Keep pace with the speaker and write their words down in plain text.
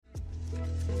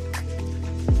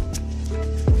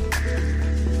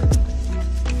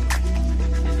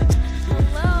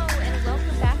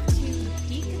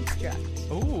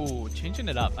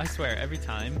I swear, every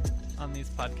time on these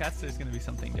podcasts, there's going to be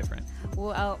something different.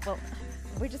 Well,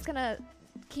 we're just going to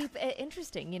keep it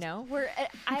interesting, you know?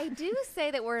 I do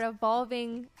say that we're an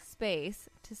evolving space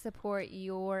to support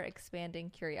your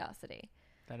expanding curiosity.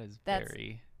 That's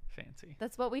very fancy.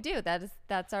 That's what we do.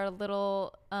 That's our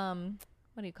little,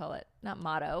 what do you call it? Not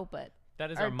motto, but...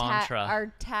 That is our mantra.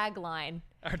 Our tagline.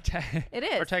 It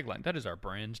is. Our tagline. That is our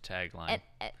brand tagline.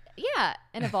 Yeah,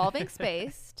 an evolving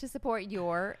space to support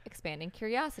your expanding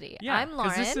curiosity. Yeah, I'm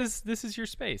Lauren. This is your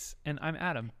space, and I'm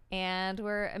Adam. And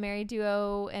we're a married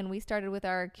duo, and we started with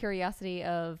our curiosity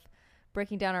of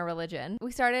breaking down our religion.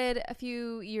 We started a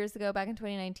few years ago, back in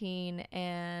 2019,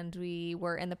 and we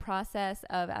were in the process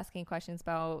of asking questions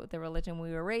about the religion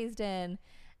we were raised in,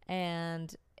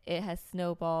 and it has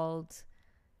snowballed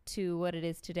to what it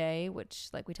is today, which,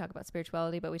 like, we talk about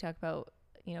spirituality, but we talk about,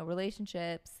 you know,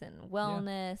 relationships and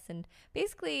wellness and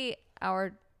basically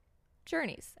our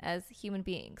journeys as human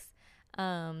beings.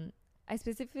 I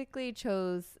specifically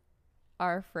chose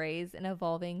our phrase, an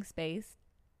evolving space,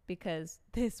 because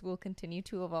this will continue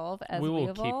to evolve as we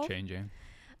evolve. We will keep changing.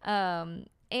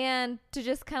 And to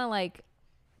just kind of like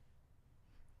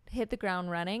hit the ground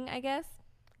running, I guess.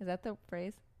 Is that the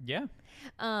phrase? Yeah.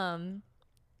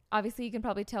 Obviously, you can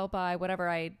probably tell by whatever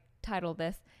I titled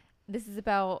this. This is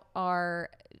about our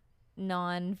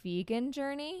non-vegan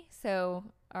journey. So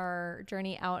our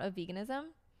journey out of veganism.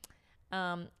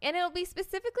 And it'll be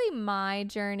specifically my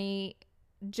journey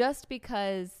just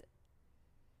because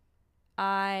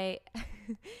I'm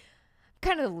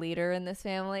kind of the leader in this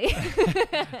family.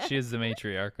 She is the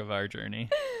matriarch of our journey.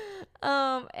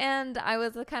 And I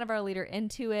was kind of our leader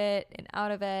into it and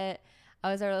out of it.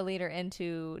 I was our leader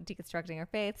into deconstructing our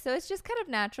faith. So it's just kind of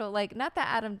natural. Like, not that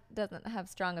Adam doesn't have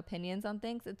strong opinions on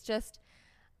things. It's just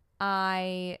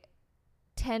I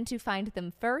tend to find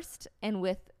them first and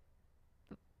with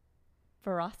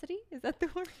veracity. Is that the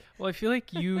word? Well, I feel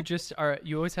like you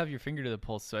always have your finger to the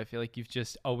pulse. So I feel like you've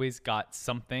just always got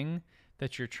something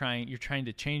that you're trying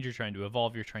to change, you're trying to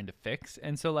evolve, you're trying to fix.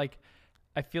 And so, like,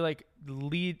 I feel like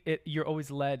you're always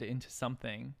led into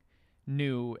something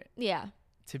new. Yeah.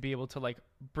 To be able to, like,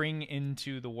 bring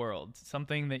into the world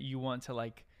something that you want to,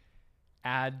 like,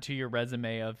 add to your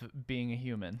resume of being a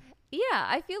human. Yeah,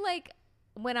 I feel like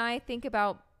when I think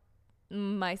about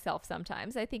myself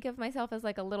sometimes, I think of myself as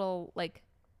like a little, like,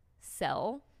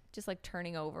 cell, just like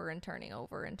turning over and turning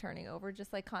over and turning over,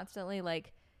 just like constantly,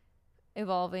 like,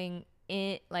 evolving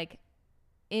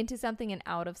into something and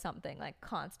out of something, like,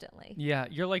 constantly. Yeah,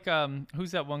 you're like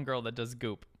who's that one girl that does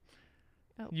Goop?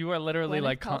 Oh, you are literally Gwyneth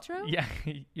like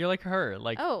Paltrow? You're like her,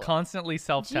 like, constantly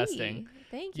self-testing.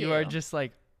 Thank you. You are just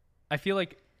like, I feel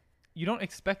like you don't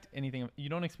expect anything of me.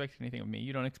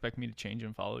 You don't expect me to change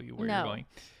and follow you where you're going.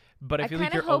 But I feel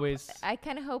like you're always... I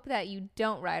kind of hope that you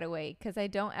don't right away, because I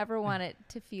don't ever want it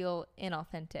to feel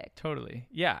inauthentic. Totally.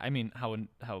 Yeah, I mean,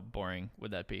 how boring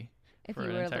would that be if for you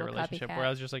an were entire a little relationship copycat? where I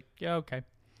was just like, yeah, okay.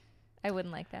 I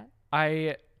wouldn't like that.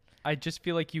 I just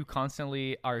feel like you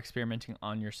constantly are experimenting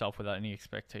on yourself without any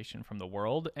expectation from the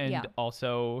world, and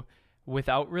also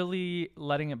without really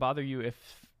letting it bother you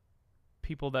if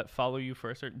people that follow you for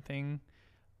a certain thing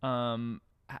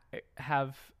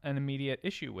have an immediate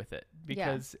issue with it,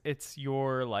 because it's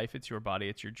your life, it's your body,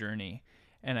 it's your journey.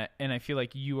 And I feel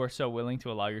like you are so willing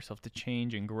to allow yourself to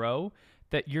change and grow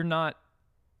that you're not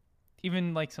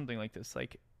even, like, something like this,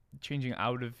 like changing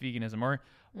out of veganism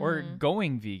or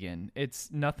going vegan. It's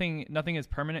nothing is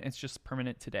permanent. It's just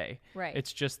permanent today. Right.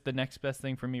 It's just the next best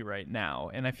thing for me right now.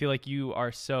 And I feel like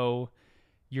you're so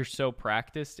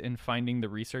practiced in finding the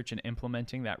research and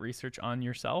implementing that research on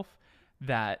yourself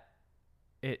that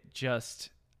it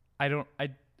just,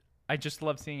 I just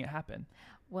love seeing it happen.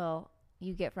 Well,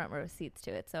 you get front row seats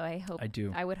to it, so I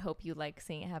do. I would hope you like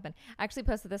seeing it happen. I actually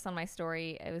posted this on my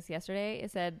story. It was yesterday. It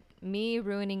said, me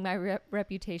ruining my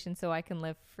reputation so I can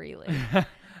live freely.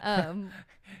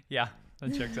 Yeah,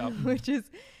 that checks out. Which is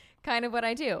kind of what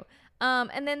I do.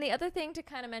 And then the other thing to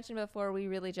kind of mention before we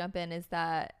really jump in is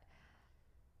that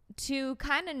to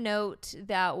kind of note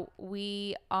that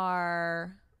we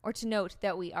are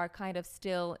kind of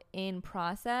still in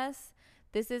process.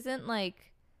 This isn't like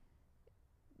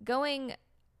going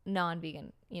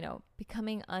non-vegan, you know,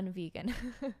 becoming unvegan,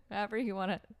 however you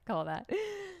want to call that,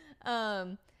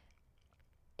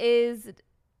 is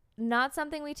not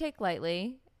something we take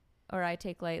lightly, or I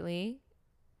take lightly.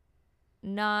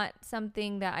 Not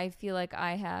something that I feel like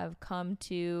I have come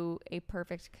to a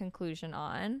perfect conclusion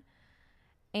on.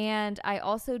 And I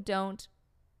also I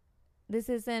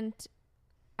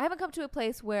haven't come to a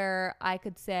place where I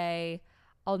could say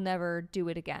I'll never do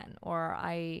it again, or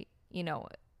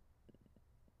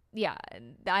yeah,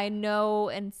 I know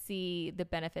and see the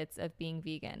benefits of being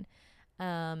vegan.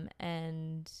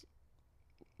 And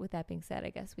with that being said, I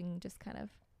guess we can just kind of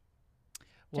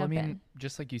jump in.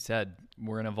 Just like you said,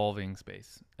 we're an evolving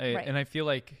space. Right. And I feel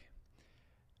like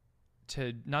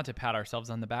not to pat ourselves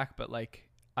on the back, but like,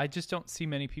 I just don't see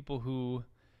many people who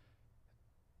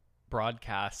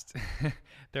broadcast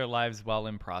their lives while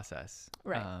in process.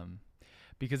 Right.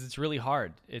 Because it's really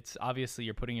hard. It's obviously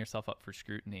you're putting yourself up for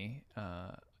scrutiny.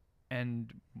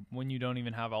 And when you don't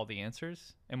even have all the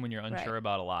answers, and when you're unsure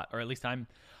about a lot, or at least I'm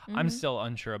still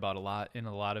unsure about a lot in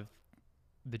a lot of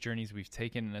the journeys we've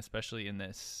taken, and especially in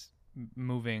this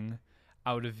moving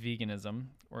out of veganism,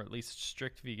 or at least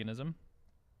strict veganism,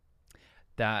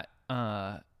 that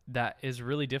is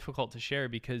really difficult to share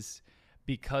because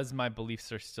my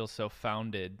beliefs are still so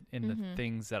founded in the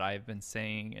things that I've been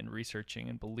saying and researching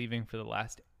and believing for the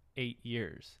last 8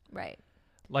 years. Right.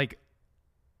 Like,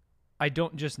 I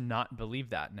don't just not believe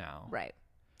that now. Right.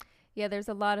 Yeah, there's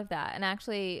a lot of that. And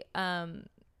actually,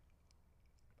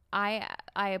 I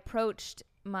approached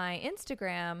my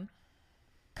Instagram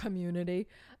community,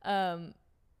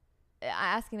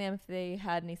 asking them if they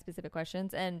had any specific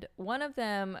questions. And one of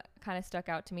them kind of stuck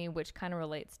out to me, which kind of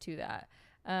relates to that.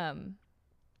 Let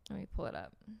me pull it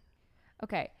up.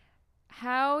 Okay.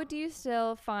 How do you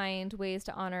still find ways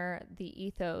to honor the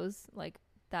ethos, like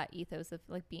that ethos of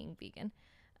like being vegan,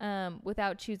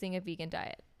 without choosing a vegan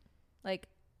diet? Like,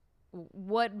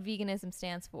 what veganism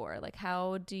stands for? Like,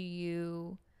 how do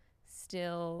you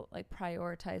still like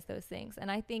prioritize those things? And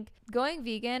I think going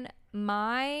vegan,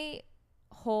 my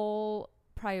whole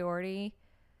priority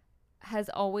has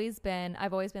always been,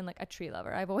 I've always been like a tree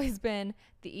lover. I've always been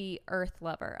the earth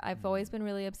lover. I've always been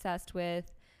really obsessed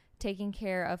with taking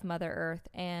care of Mother Earth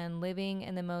and living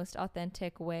in the most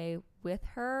authentic way with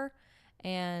her.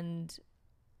 And,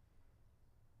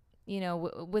 you know,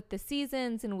 with the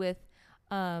seasons and with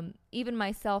even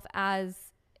myself as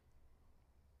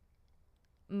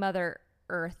Mother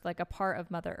Earth, like a part of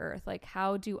Mother Earth. Like,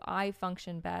 how do I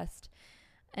function best?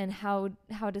 And how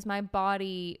does my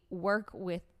body work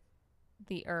with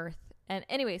the earth? And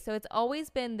anyway, so it's always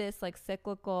been this like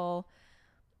cyclical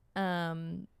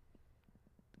care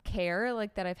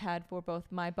like that I've had for both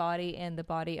my body and the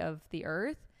body of the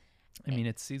earth. I mean,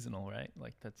 it's seasonal, right?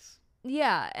 Like, that's...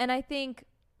 Yeah. And I think,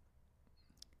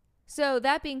 so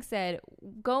that being said,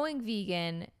 going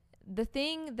vegan, the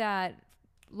thing that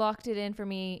locked it in for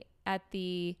me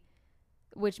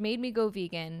which made me go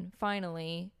vegan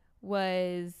finally,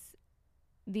 was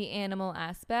the animal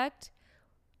aspect.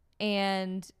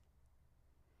 And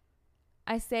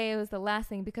I say it was the last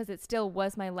thing because it still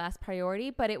was my last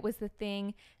priority, but it was the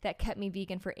thing that kept me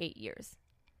vegan for 8 years.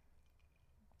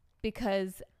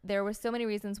 Because there were so many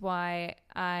reasons why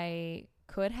I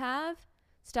could have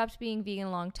stopped being vegan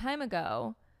a long time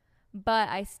ago, but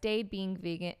I stayed being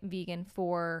vegan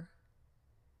for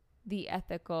the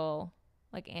ethical,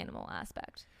 like, animal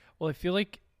aspect. Well, I feel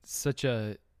like such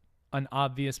an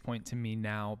obvious point to me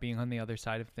now, being on the other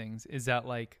side of things, is that,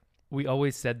 like, we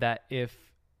always said that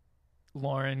if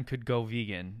Lauren could go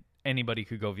vegan, anybody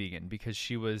could go vegan, because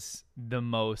she was the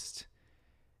most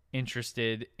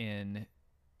interested in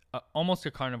almost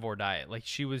a carnivore diet. Like,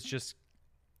 she was just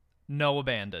no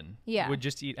abandon. Yeah. Would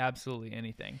just eat absolutely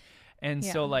anything. And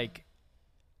so, like,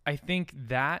 I think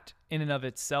that in and of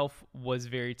itself was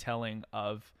very telling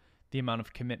of the amount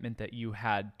of commitment that you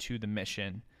had to the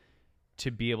mission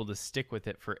to be able to stick with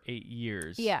it for 8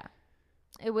 years. Yeah.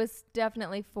 It was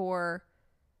definitely for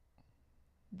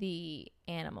the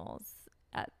animals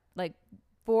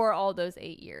for all those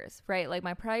 8 years, right? Like,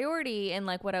 my priority and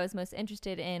like what I was most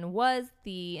interested in was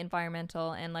the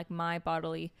environmental and like my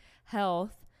bodily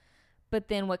health. But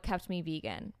then what kept me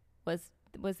vegan was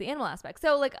the animal aspect.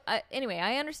 So like, anyway,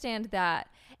 I understand that.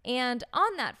 And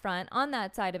on that front, on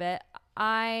that side of it,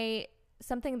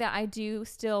 something that I do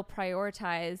still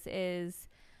prioritize is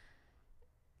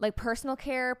like personal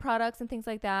care products and things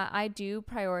like that. I do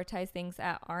prioritize things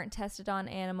that aren't tested on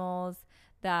animals,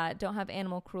 that don't have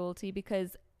animal cruelty,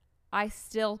 because I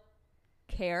still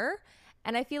care.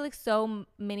 And I feel like so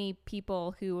many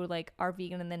people who like are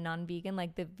vegan and then non-vegan,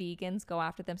 like the vegans go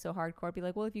after them so hardcore, be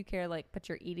like, well, if you care, like, but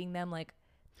you're eating them, like,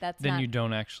 then you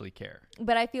don't actually care.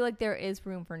 But I feel like there is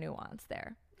room for nuance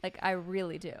there. Like, I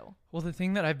really do. Well, the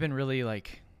thing that I've been really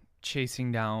like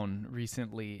chasing down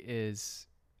recently is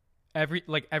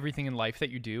everything in life that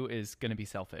you do is going to be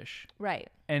selfish. Right.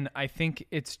 And I think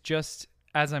it's just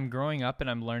as I'm growing up and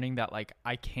I'm learning that like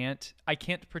I can't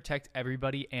protect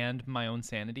everybody and my own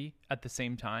sanity at the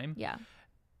same time. Yeah.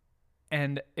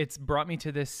 And it's brought me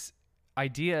to this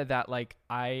idea that like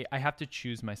I have to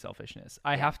choose my selfishness.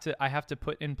 I have to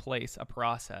put in place a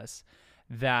process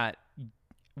that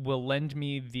will lend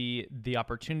me the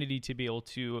opportunity to be able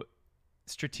to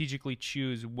strategically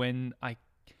choose when I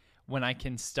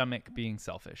can stomach being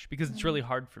selfish, because it's really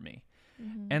hard for me.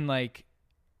 And like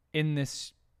in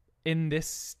this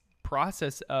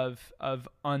process of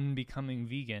unbecoming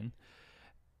vegan,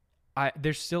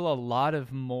 there's still a lot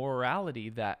of morality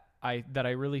that I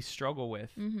really struggle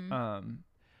with.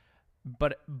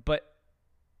 But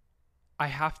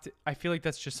I feel like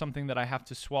that's just something that I have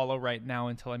to swallow right now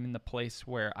until I'm in the place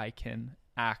where I can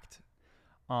act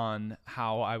on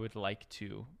how I would like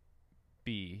to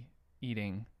be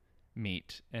eating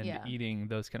meat and eating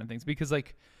those kind of things. Because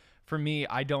like for me,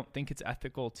 I don't think it's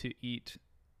ethical to eat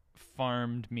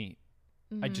farmed meat.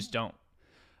 I just don't.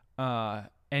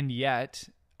 And yet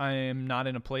I am not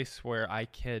in a place where I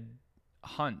could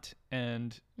hunt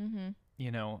and,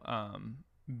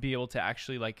 be able to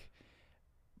actually like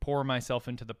pour myself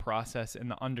into the process and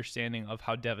the understanding of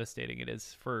how devastating it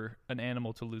is for an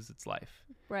animal to lose its life.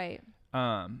 Right.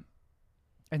 And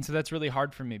so that's really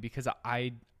hard for me because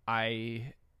I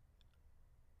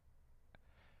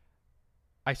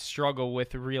struggle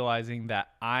with realizing that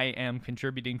I am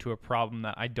contributing to a problem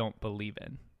that I don't believe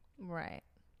in. Right.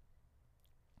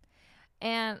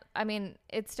 And I mean,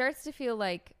 it starts to feel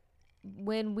like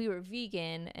when we were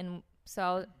vegan, and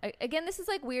so again, this is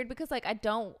like weird because like I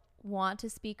don't want to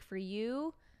speak for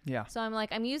you. Yeah. So I'm like,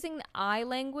 I'm using the I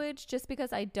language just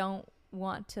because I don't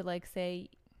want to like say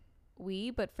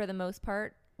we, but for the most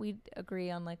part, we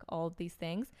agree on like all of these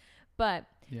things. But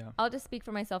I'll just speak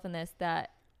for myself in this,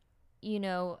 that,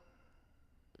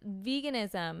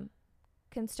 veganism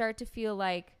can start to feel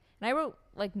like, and I wrote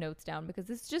like notes down because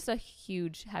it's just a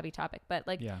huge, heavy topic, but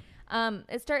like,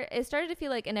 it started to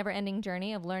feel like a never ending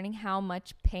journey of learning how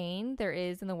much pain there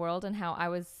is in the world and how I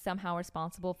was somehow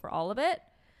responsible for all of it.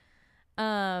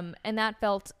 And that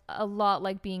felt a lot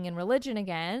like being in religion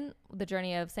again, the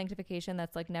journey of sanctification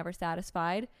that's like never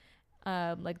satisfied,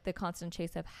 like the constant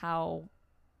chase of how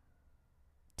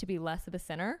to be less of a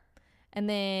sinner. And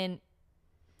then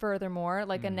furthermore,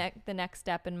 like the next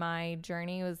step in my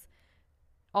journey was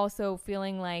also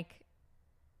feeling like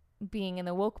being in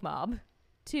the woke mob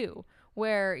too,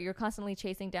 where you're constantly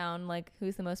chasing down like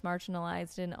who's the most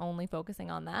marginalized and only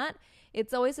focusing on that.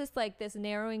 It's always just like this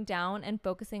narrowing down and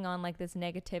focusing on like this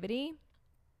negativity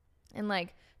and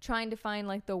like trying to find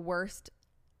like the worst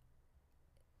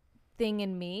thing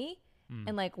in me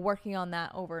and like working on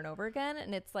that over and over again.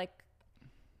 And it's like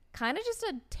kind of just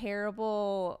a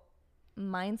terrible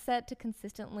mindset to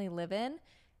consistently live in.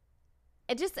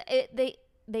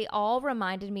 They all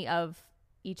reminded me of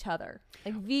each other,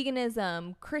 like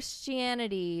veganism,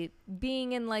 Christianity,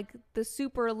 being in like the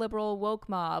super liberal woke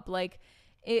mob. Like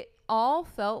it all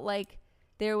felt like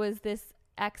there was this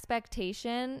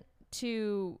expectation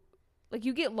to like,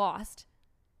 you get lost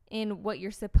in what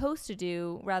you're supposed to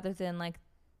do rather than like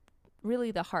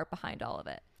really the heart behind all of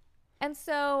it. And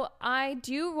so I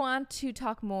do want to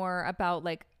talk more about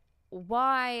like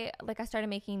why like I started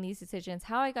making these decisions,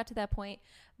 how I got to that point.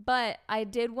 But I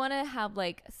did want to have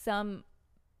like some,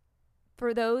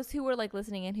 for those who were like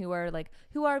listening in, who are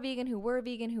vegan, who were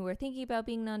vegan, who are thinking about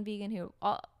being non-vegan, who,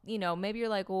 maybe you're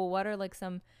like, well, what are like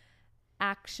some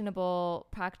actionable,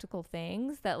 practical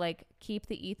things that like keep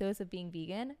the ethos of being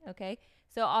vegan? Okay.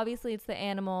 So obviously it's the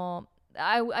animal.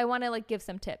 I want to like give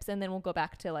some tips and then we'll go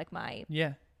back to like my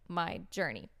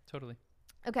journey. Totally.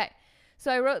 Okay.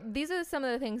 So I wrote, these are some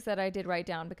of the things that I did write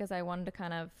down because I wanted to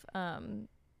kind of,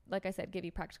 like I said, give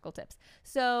you practical tips.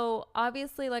 So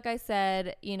obviously, like I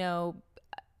said,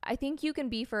 I think you can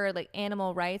be for like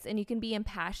animal rights and you can be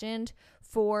impassioned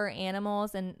for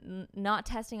animals and not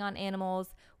testing on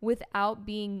animals without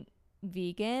being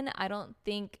vegan. I don't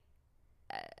think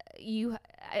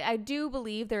I do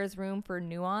believe there is room for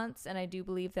nuance, and I do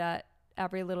believe that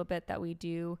every little bit that we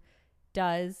do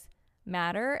does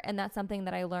matter. And that's something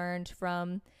that I learned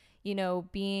from,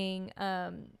 being,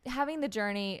 having the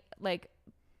journey, like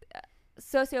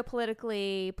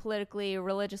sociopolitically, politically,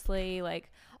 religiously,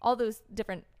 like all those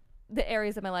different the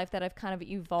areas of my life that I've kind of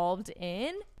evolved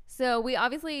in. So we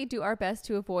obviously do our best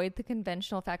to avoid the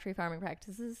conventional factory farming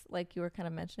practices, like you were kind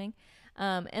of mentioning.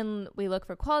 And we look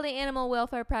for quality animal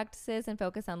welfare practices and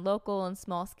focus on local and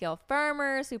small scale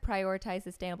farmers who prioritize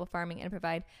sustainable farming and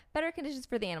provide better conditions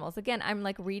for the animals. Again, I'm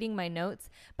like reading my notes,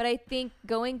 but I think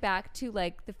going back to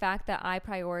like the fact that I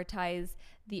prioritize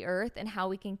the earth and how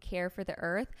we can care for the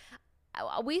earth,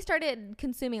 we started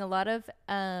consuming a lot of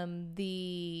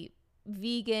the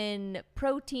vegan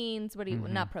proteins,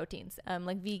 not proteins,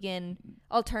 like vegan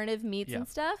alternative meats and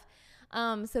stuff.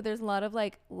 So there's a lot of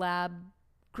like lab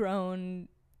grown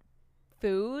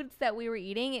foods that we were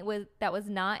eating. That was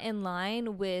not in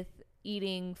line with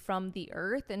eating from the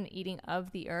earth and eating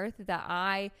of the earth.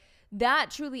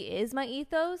 That truly is my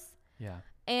ethos. Yeah.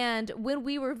 And when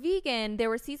we were vegan, there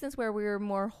were seasons where we were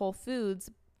more whole foods.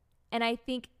 And I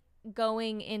think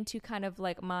going into kind of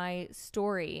like my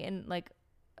story and like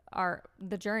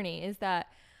the journey is that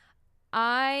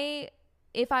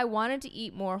if I wanted to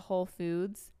eat more whole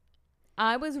foods,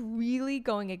 I was really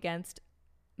going against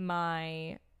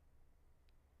what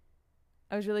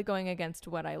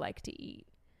I like to eat.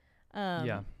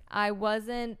 I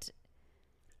wasn't,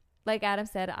 like Adam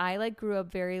said, I like grew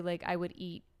up very like I would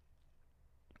eat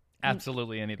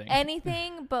absolutely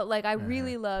anything, but like I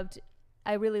really loved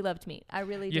meat. I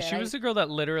really did. Yeah, she was the girl that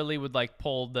literally would like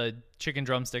pull the chicken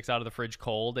drumsticks out of the fridge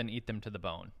cold and eat them to the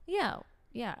bone.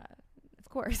 Yeah, of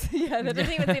course. Yeah, that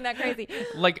doesn't even seem that crazy.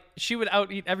 Like she would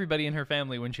out eat everybody in her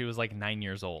family when she was like 9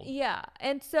 years old. Yeah,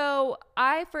 and so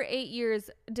I for 8 years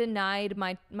denied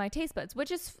my taste buds,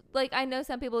 which is like I know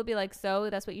some people would be like, so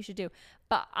that's what you should do,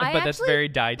 but that's very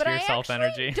die to yourself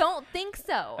energy. Don't think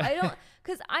so. I don't,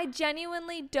 because I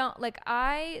genuinely don't like.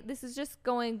 This is just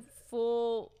going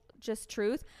full. Just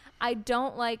truth. I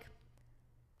don't like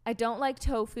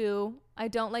tofu. I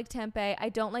don't like tempeh. I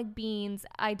don't like beans.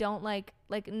 I don't like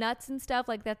nuts and stuff.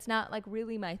 Like that's not like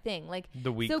really my thing. Like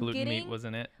the wheat gluten meat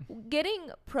wasn't it? Getting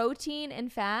protein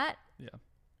and fat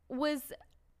was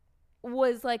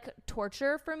like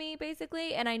torture for me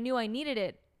basically, and I knew I needed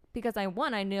it because I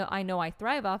know I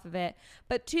thrive off of it,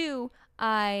 but 2,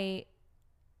 I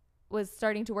was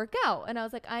starting to work out and I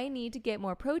was like I need to get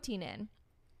more protein in.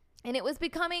 And it was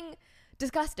becoming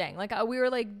disgusting. Like we were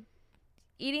like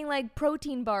eating like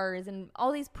protein bars and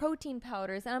all these protein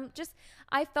powders. And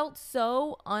I felt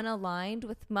so unaligned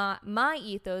with my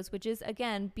ethos, which is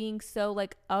again, being so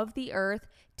like of the earth,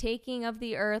 taking of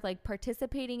the earth, like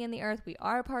participating in the earth. We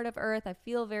are a part of earth. I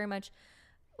feel very much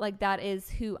like that is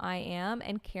who I am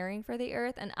and caring for the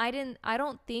earth. And I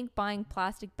don't think buying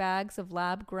plastic bags of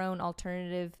lab grown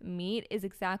alternative meat is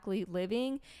exactly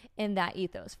living in that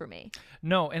ethos for me.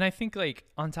 No. And I think like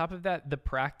on top of that, the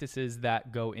practices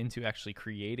that go into actually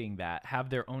creating that have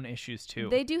their own issues too.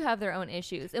 They do have their own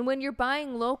issues. And when you're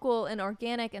buying local and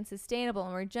organic and sustainable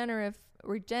and regenerative.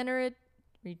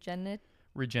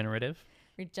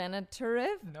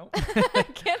 No. I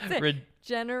can't say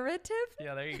regenerative.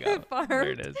 Yeah, there you go. Farmed.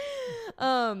 There it is.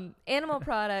 Animal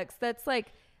products. That's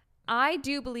like, I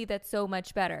do believe that's so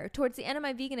much better. Towards the end of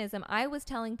my veganism, I was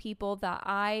telling people that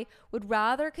I would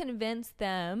rather convince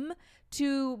them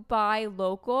to buy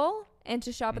local and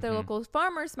to shop at their local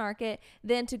farmer's market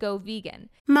than to go vegan.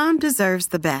 Mom deserves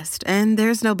the best, and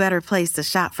there's no better place to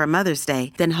shop for Mother's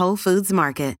Day than Whole Foods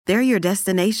Market. They're your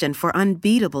destination for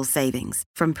unbeatable savings,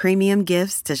 from premium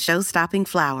gifts to show-stopping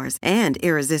flowers and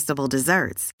irresistible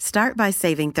desserts. Start by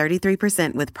saving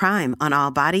 33% with Prime on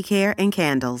all body care and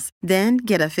candles. Then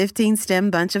get a 15-stem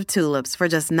bunch of tulips for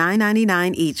just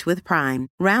 $9.99 each with Prime.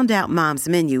 Round out Mom's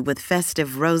menu with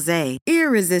festive rosé,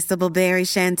 irresistible berry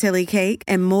chantilly cake,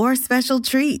 and more special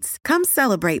treats. Come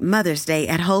celebrate Mother's Day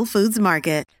at Whole Foods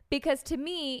Market. Because to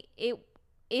me,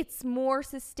 it's more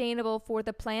sustainable for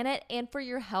the planet and for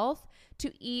your health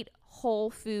to eat whole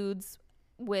foods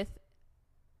with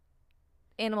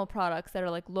animal products that are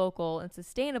like local and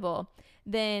sustainable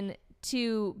than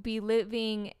to be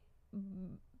living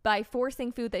by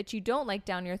forcing food that you don't like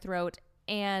down your throat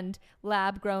and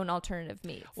lab grown alternative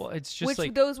meats. Well, it's just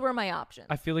like those were my options.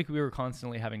 I feel like we were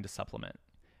constantly having to supplement.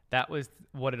 That was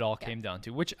what it all came down to,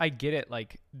 which I get it.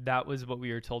 Like that was what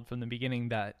we were told from the beginning,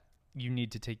 that you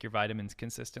need to take your vitamins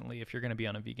consistently if you're going to be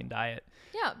on a vegan diet.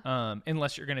 Yeah.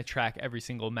 Unless you're going to track every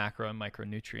single macro and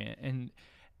micronutrient. And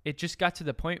it just got to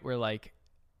the point where like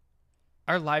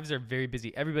our lives are very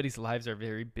busy. Everybody's lives are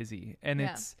very busy. And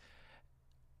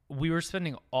we were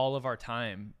spending all of our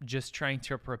time just trying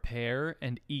to prepare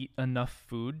and eat enough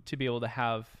food to be able to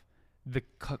have the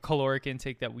caloric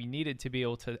intake that we needed to be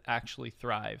able to actually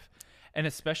thrive. And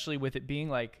especially with it being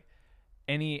like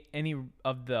any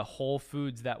of the whole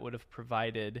foods that would have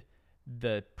provided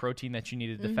the protein that you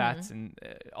needed, the fats and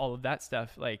all of that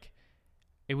stuff, like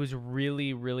it was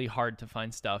really, really hard to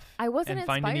find stuff. I wasn't and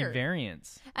find inspired. any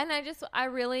variants. And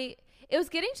it was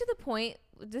getting to the point,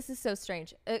 this is so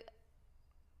strange.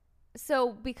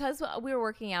 So because we were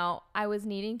working out, I was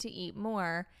needing to eat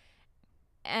more.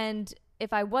 And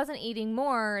if I wasn't eating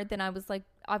more, then I was like,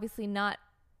 obviously not.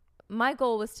 My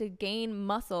goal was to gain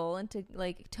muscle and to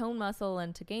like tone muscle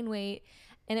and to gain weight.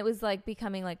 And it was like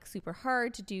becoming like super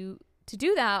hard to do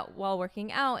that while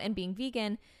working out and being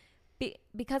vegan.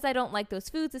 because I don't like those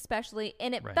foods, especially.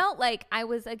 And it Right. felt like I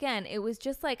was, again, it was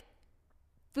just like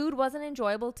food wasn't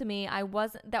enjoyable to me.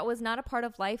 That was not a part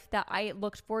of life that I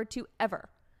looked forward to ever.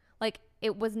 Like I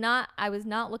was not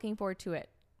looking forward to it.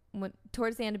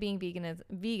 Towards the end of being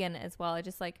vegan as well, I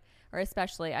just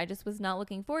especially, I just was not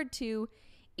looking forward to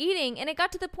eating. And it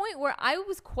got to the point where I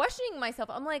was questioning myself.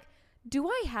 I'm like, do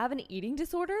I have an eating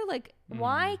disorder? Like,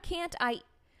 why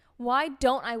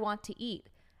don't I want to eat?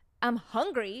 I'm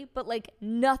hungry, but like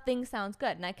nothing sounds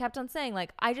good. And I kept on saying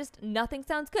like, nothing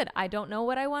sounds good. I don't know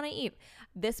what I want to eat.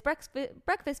 This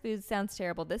breakfast food sounds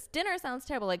terrible. This dinner sounds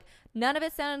terrible. Like none of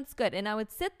it sounds good. And I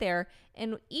would sit there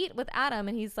and eat with Adam,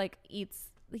 and he's like,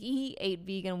 he ate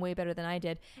vegan way better than I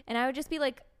did. And I would just be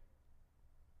like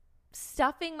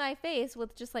stuffing my face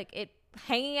with just like it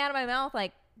hanging out of my mouth.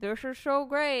 Like, this is so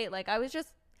great. Like I was just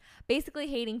basically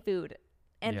hating food.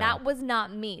 And that was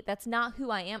not me. That's not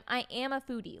who I am. I am a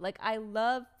foodie. Like I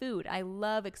love food. I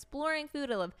love exploring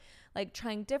food. I love like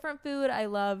trying different food. I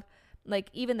love like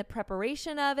even the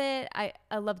preparation of it. I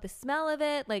love the smell of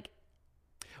it. Like,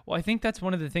 well, I think that's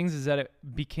one of the things is that it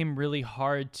became really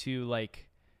hard to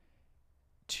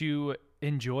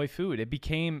enjoy food. It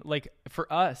became like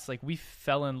for us, like we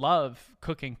fell in love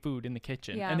cooking food in the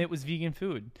kitchen, and it was vegan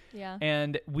food. Yeah.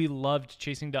 And we loved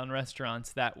chasing down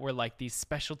restaurants that were like these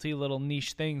specialty little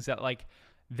niche things that like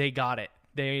they got it.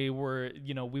 They were,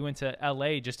 we went to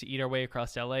LA just to eat our way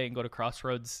across LA and go to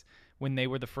Crossroads when they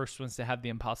were the first ones to have the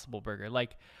Impossible Burger.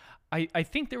 Like I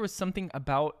think there was something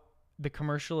about the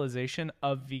commercialization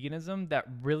of veganism that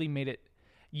really made it,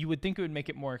 you would think it would make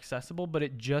it more accessible, but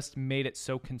it just made it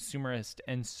so consumerist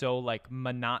and so like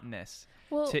monotonous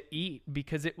to eat,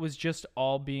 because it was just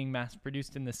all being mass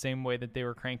produced in the same way that they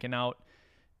were cranking out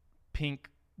pink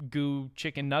goo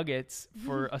chicken nuggets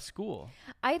for a school.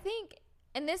 I think,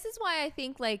 and this is why I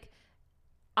think like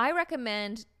I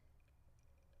recommend,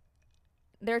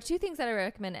 there are two things that I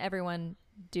recommend everyone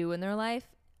do in their life.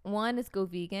 One is go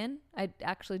vegan. I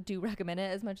actually do recommend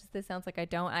it, as much as this sounds like I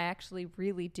don't. I actually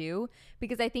really do,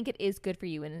 because I think it is good for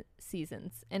you in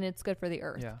seasons, and it's good for the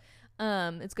earth. Yeah.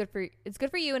 It's good for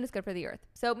you, and it's good for the earth.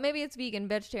 So maybe it's vegan,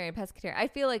 vegetarian, pescatarian. I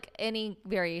feel like any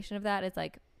variation of that is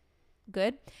like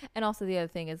good. And also the other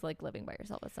thing is like living by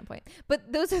yourself at some point.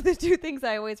 But those are the two things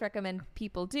I always recommend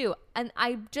people do. And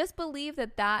I just believe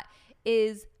that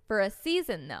is for a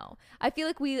season though. I feel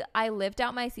like I lived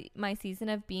out my season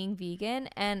of being vegan,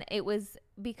 and it was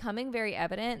becoming very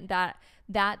evident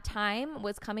that time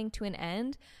was coming to an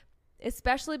end,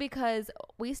 especially because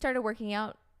we started working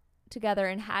out together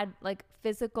and had like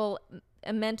physical,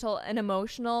 mental, and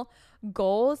emotional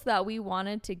goals that we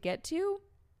wanted to get to.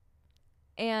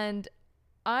 And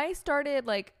I started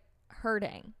like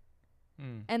hurting.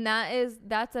 And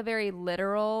that's a very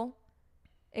literal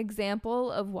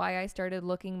example of why I started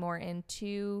looking more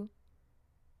into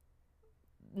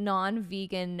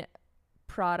non-vegan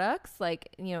products,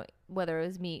 like, whether it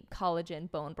was meat, collagen,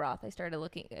 bone broth. I started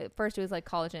looking, at first it was like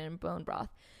collagen and bone broth,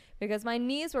 because my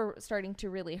knees were starting to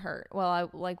really hurt while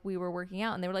we were working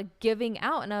out, and they were like giving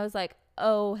out, and I was like,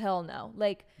 oh hell no.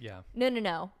 Like,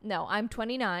 no, I'm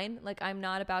 29. Like, I'm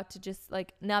not about to just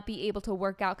like not be able to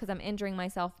work out because I'm injuring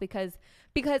myself because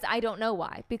I don't know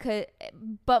why,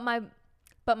 but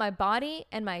my body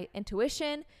and my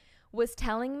intuition was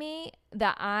telling me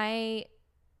that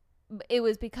it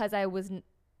was because I was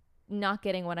not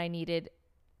getting what I needed,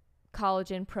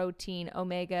 collagen, protein,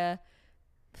 omega,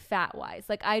 fat wise.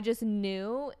 Like, I just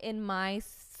knew in my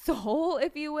soul,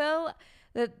 if you will,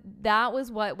 that was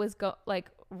what was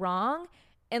wrong.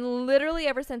 And literally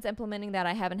ever since implementing that,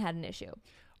 I haven't had an issue.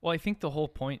 Well, I think the whole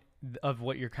point of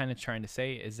what you're kind of trying to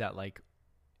say is that like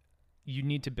you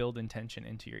need to build intention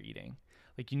into your eating.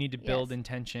 Like, you need to build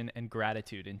intention and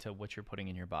gratitude into what you're putting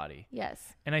in your body.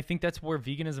 Yes. And I think that's where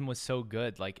veganism was so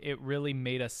good. Like, it really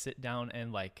made us sit down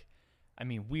and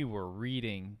we were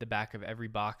reading the back of every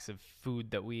box of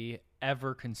food that we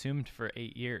ever consumed for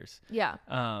 8 years. Yeah.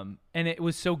 And it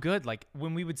was so good. Like,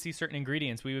 when we would see certain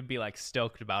ingredients, we would be like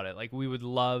stoked about it. Like, we would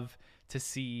love to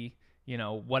see,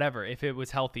 whatever, if it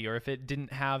was healthy or if it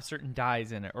didn't have certain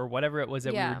dyes in it or whatever it was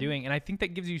that we were doing. And I think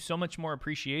that gives you so much more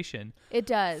appreciation. It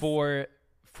does.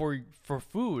 For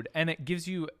food, and it gives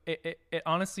you it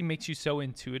honestly makes you so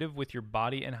intuitive with your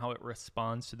body and how it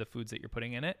responds to the foods that you're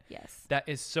putting in it. Yes. That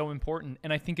is so important.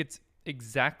 And I think it's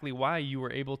exactly why you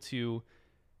were able to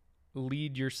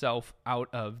lead yourself out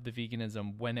of the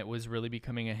veganism when it was really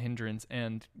becoming a hindrance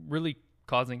and really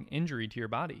causing injury to your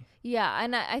body. Yeah.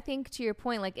 And I think, to your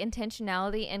point, like,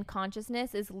 intentionality and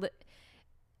consciousness is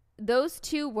those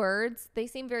two words, they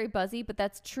seem very buzzy, but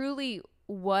that's truly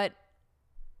what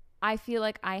I feel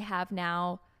like I have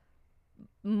now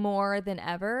more than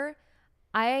ever,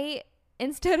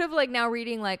 instead of like now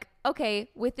reading like, okay,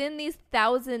 within these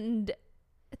thousands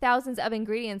of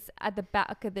ingredients at the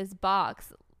back of this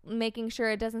box, making sure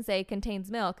it doesn't say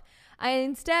contains milk, I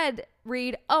instead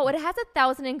read, oh, it has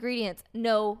 1,000 ingredients.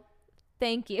 No,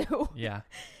 thank you. Yeah.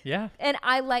 Yeah. And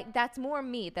I like, that's more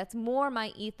me. That's more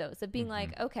my ethos of being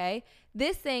like, okay,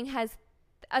 this thing has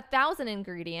 1,000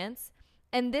 ingredients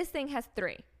and this thing has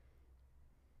 3.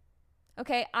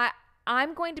 Okay.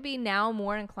 I'm going to be now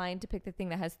more inclined to pick the thing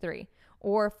that has 3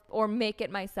 or make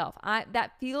it myself.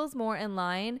 That feels more in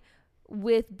line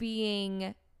with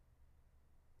being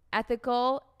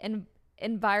ethical and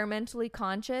environmentally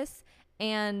conscious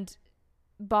and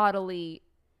bodily,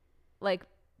 like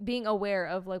being aware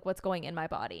of like what's going in my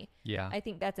body. Yeah. I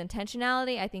think that's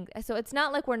intentionality. I think so. It's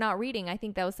not like we're not reading. I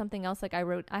think that was something else like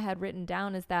I had written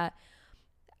down is that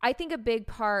I think a big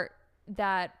part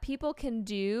that people can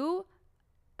do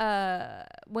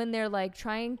when they're like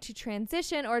trying to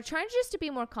transition or trying just to be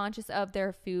more conscious of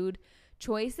their food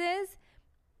choices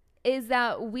is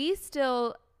that we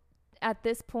still at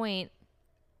this point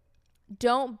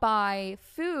don't buy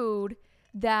food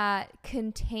that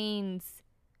contains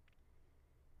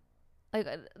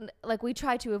like we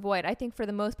try to avoid. I think for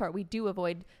the most part we do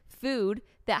avoid food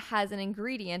that has an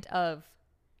ingredient of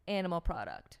animal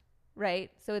product, right?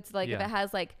 So it's like if it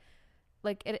has like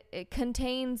it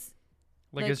contains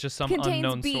like it's just some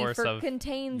unknown beef source or of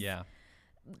contains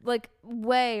like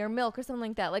whey or milk or something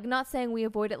like that. Like not saying we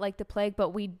avoid it like the plague, but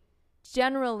we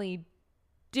generally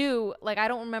do. Like I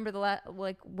don't remember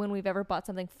like when we've ever bought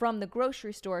something from the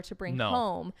grocery store to bring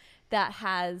home that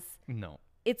has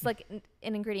it's like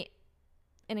an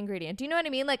ingredient. Do you know what I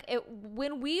mean? Like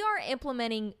when we are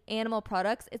implementing animal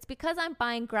products, it's because I'm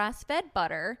buying grass-fed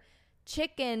butter,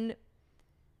 chicken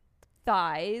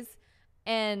thighs,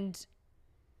 and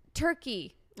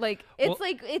turkey. Like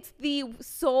it's the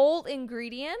sole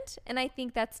ingredient, and I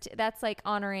think that's like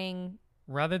honoring.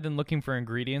 Rather than looking for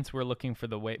ingredients, we're looking for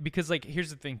the way, because like here's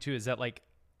the thing too is that like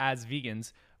as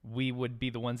vegans we would be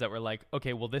the ones that were like,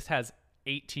 okay, well this has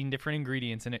 18 different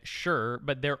ingredients in it, sure,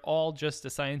 but they're all just a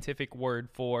scientific word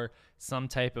for some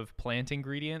type of plant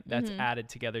ingredient that's added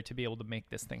together to be able to make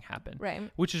this thing happen,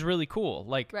 right? Which is really cool.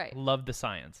 Like love the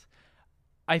science.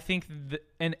 I think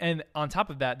and on top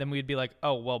of that, then we'd be like,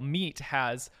 oh well, meat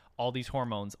has all these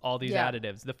hormones, all these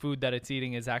additives. The food that it's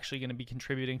eating is actually going to be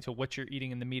contributing to what you're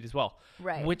eating in the meat as well,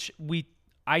 right? Which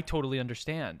I totally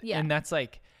understand, and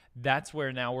that's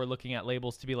where now we're looking at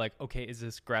labels to be like, okay, is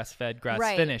this grass-fed,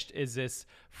 grass-finished? Is this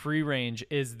free-range?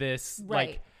 Is this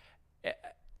like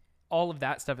all of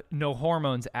that stuff? No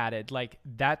hormones added. Like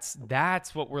that's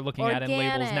what we're looking at in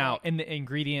labels now. And the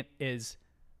ingredient is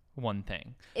one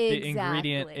thing. The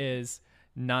ingredient is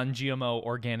non-GMO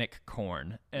organic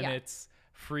corn, and it's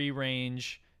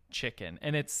free-range chicken,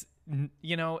 and it's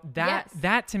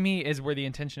that to me is where the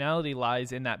intentionality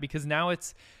lies in that, because now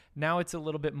it's a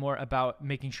little bit more about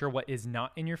making sure what is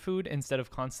not in your food instead of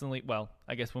constantly, well,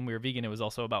 I guess when we were vegan, it was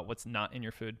also about what's not in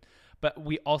your food. But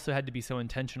we also had to be so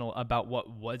intentional about what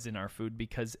was in our food,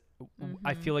 because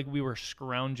I feel like we were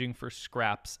scrounging for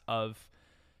scraps of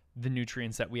the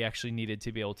nutrients that we actually needed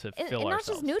to be able to fill ourselves.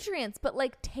 Not just nutrients, but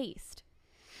like taste.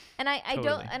 And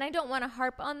I don't want to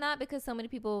harp on that because so many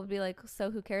people would be like,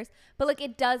 so who cares? But like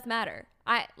it does matter.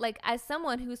 I like, as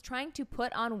someone who's trying to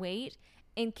put on weight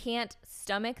and can't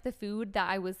stomach the food that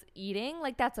I was eating,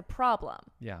 like that's a problem.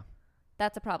 Yeah.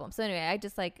 That's a problem. So anyway, I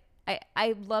just like,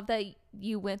 I love that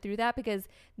you went through that, because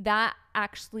that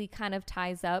actually kind of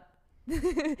ties up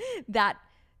that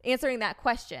answering that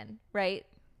question, right?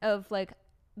 Of like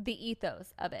the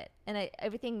ethos of it. And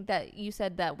everything that you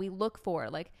said that we look for,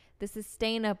 like the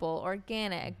sustainable,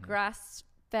 organic,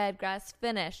 grass-fed,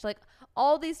 grass-finished, like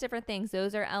all these different things,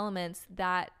 those are elements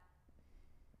that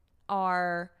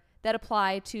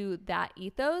apply to that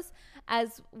ethos,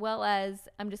 as well as,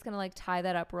 I'm just going to like tie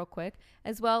that up real quick,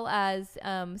 as well as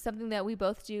something that we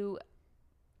both do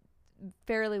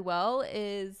fairly well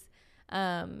is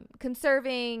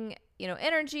conserving,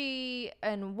 energy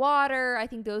and water. I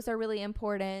think those are really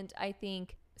important. I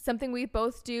think something we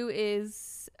both do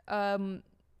is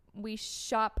we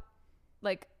shop,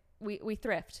 like we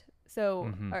thrift.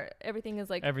 So everything is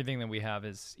like... Everything that we have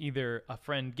is either a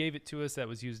friend gave it to us that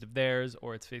was used of theirs,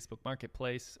 or it's Facebook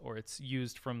Marketplace, or it's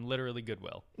used from literally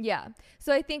Goodwill. Yeah.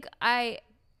 So I think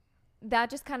that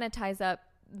just kind of ties up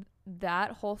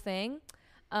that whole thing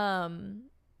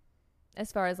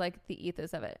as far as like the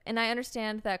ethos of it. And I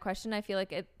understand that question. I feel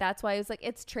like that's why it's like,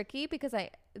 it's tricky, because I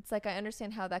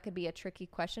understand how that could be a tricky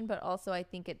question, but also I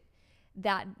think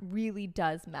that really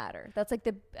does matter. That's like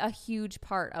a huge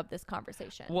part of this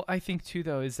conversation. Well, I think too,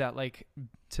 though, is that like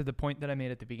to the point that I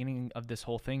made at the beginning of this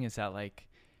whole thing is that like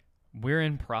we're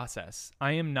in process.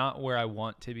 I am not where I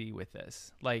want to be with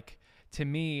this. Like to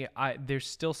me, there's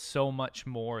still so much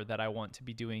more that I want to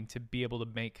be doing to be able to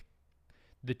make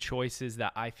the choices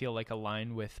that I feel like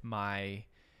align with the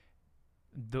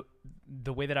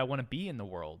way that I want to be in the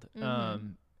world.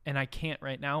 And I can't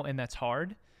right now, and that's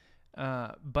hard.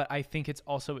 But I think it's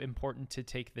also important to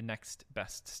take the next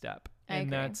best step.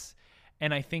 And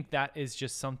I think that is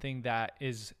just something that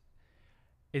is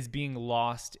being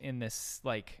lost in this,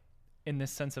 like, in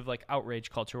this sense of like outrage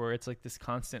culture, where it's like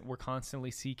we're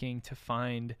constantly seeking to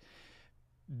find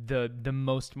the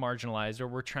most marginalized, or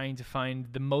we're trying to find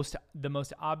the most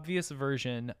obvious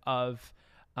version of,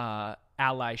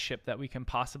 allyship that we can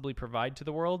possibly provide to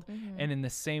the world. And in the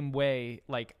same way,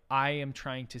 like I am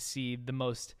trying to see the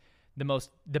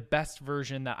best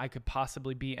version that I could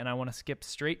possibly be, and I want to skip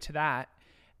straight to that.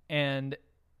 And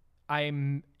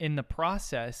I'm in the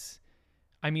process,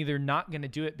 I'm either not going to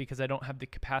do it because I don't have the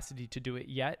capacity to do it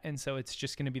yet, and so it's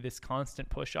just going to be this constant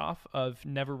push off of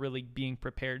never really being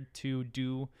prepared to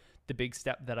do the big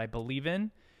step that I believe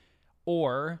in,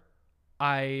 or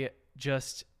I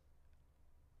just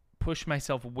push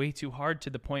myself way too hard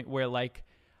to the point where like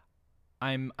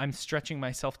I'm stretching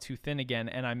myself too thin again,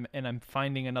 and I'm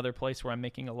finding another place where I'm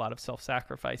making a lot of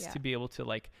self-sacrifice to be able to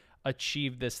like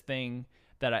achieve this thing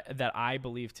that I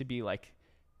believe to be like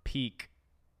peak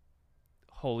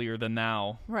holier than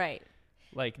thou, right?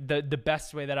 Like the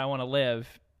best way that I want to live,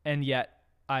 and yet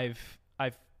I've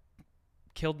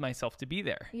killed myself to be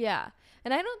there. Yeah.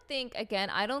 And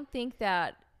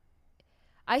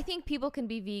I think people can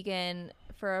be vegan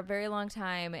for a very long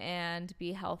time and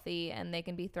be healthy, and they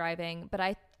can be thriving.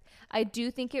 But I do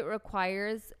think it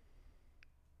requires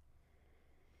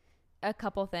a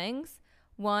couple things.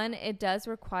 One, it does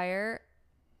require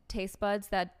taste buds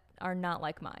that are not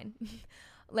like mine.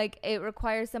 Like it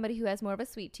requires somebody who has more of a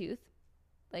sweet tooth,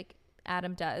 like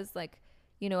Adam does, like,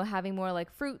 you know, having more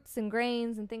like fruits and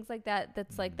grains and things like that.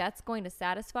 That's like, that's going to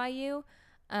satisfy you.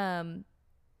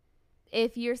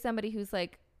 If you're somebody who's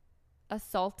like a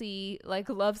salty, like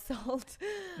loves salt,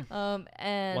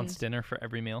 and wants dinner for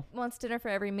every meal,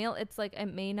 it's like,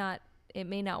 it may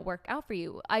not work out for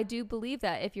you. I do believe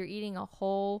that if you're eating a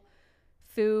whole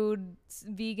food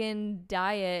vegan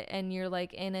diet and you're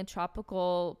like in a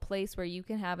tropical place where you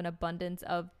can have an abundance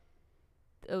of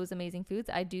those amazing foods,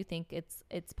 I do think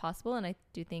it's possible, and I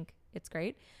do think it's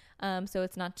great. So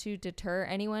it's not to deter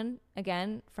anyone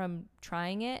again from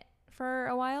trying it for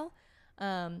a while.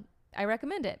 I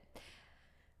recommend it.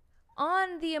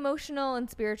 On the emotional and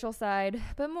spiritual side,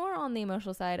 but more on the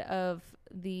emotional side of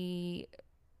the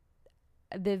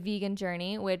vegan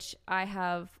journey, which I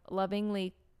have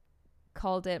lovingly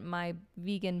called it my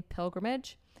vegan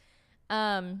pilgrimage.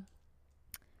 I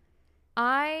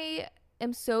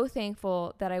am so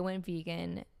thankful that I went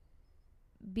vegan,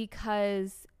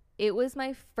 because it was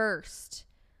my first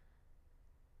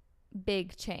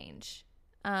big change.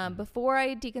 Before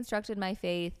I deconstructed my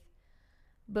faith,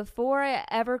 before I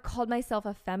ever called myself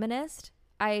a feminist,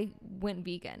 I went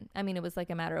vegan. I mean, it was like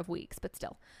a matter of weeks, but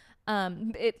still,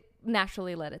 it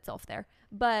naturally led itself there.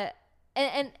 But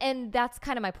and that's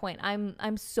kind of my point.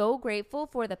 I'm so grateful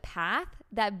for the path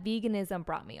that veganism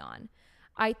brought me on.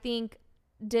 I think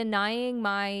denying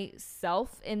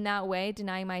myself in that way,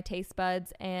 denying my taste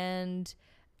buds, and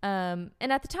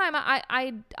at the time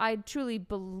I truly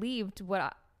believed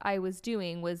what I was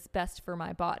doing was best for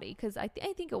my body, because I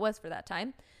think it was for that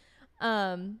time.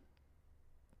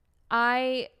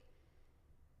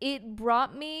 It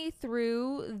brought me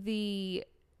through the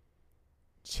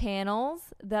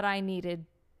channels that I needed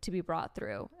to be brought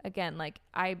through. Again, like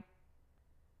I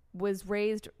was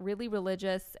raised really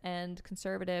religious and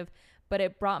conservative, but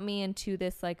it brought me into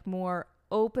this like more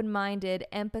open-minded,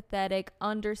 empathetic,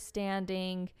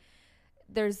 understanding.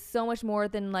 There's so much more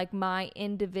than like my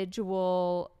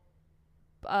individual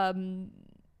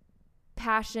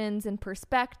passions and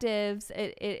perspectives.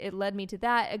 It led me to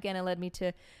that. Again, it led me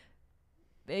to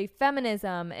a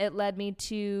feminism. It led me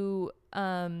to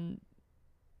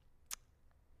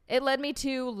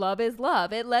love is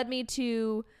love. It led me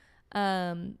to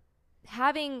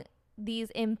having these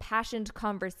impassioned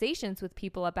conversations with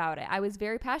people about it. I was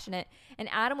very passionate, and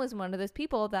Adam was one of those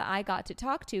people that I got to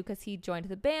talk to because he joined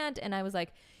the band, and I was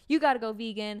like, you got to go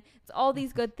vegan. It's all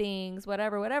these good things,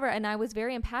 whatever. And I was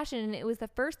very impassioned, and it was the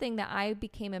first thing that I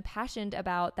became impassioned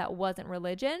about that wasn't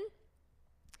religion.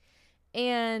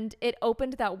 And it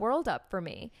opened that world up for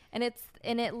me. And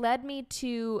it led me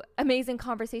to amazing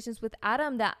conversations with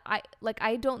Adam that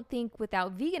I don't think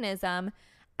without veganism,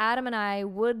 Adam and I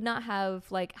would not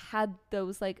have like had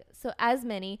those like, so as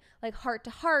many like heart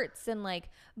to hearts and like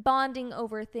bonding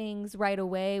over things right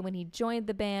away when he joined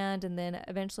the band. And then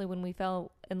eventually when we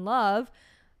fell in love,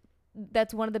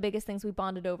 that's one of the biggest things we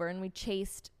bonded over, and we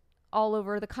chased all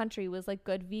over the country was like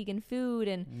good vegan food.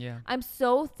 And I'm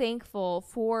so thankful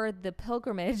for the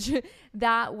pilgrimage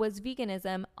that was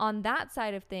veganism on that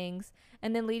side of things.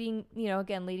 And then leading me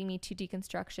to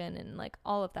deconstruction and like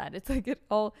all of that. It's like it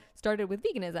all started with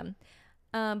veganism.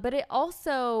 But it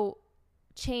also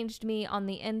changed me on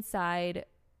the inside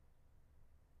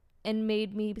and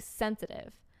made me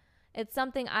sensitive. It's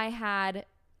something I had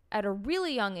at a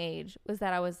really young age, was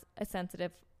that I was a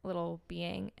sensitive little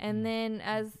being. And then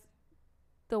as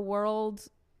the world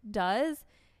does,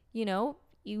 you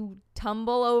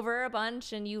tumble over a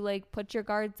bunch and you like put your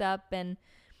guards up. And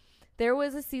there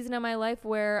was a season of my life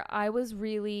where I was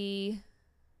really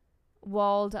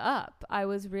walled up.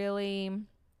 And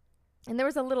there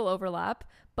was a little overlap,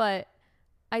 but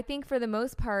I think for the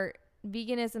most part,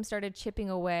 veganism started chipping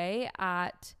away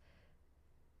at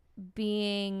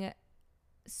being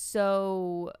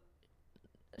so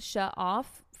shut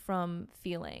off from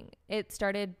feeling. It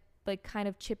started like kind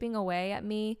of chipping away at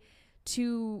me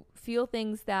to feel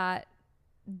things that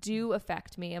do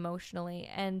affect me emotionally.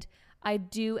 And I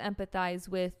do empathize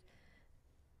with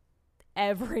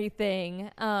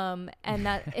everything. And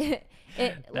that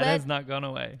has not gone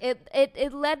away.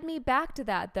 It led me back to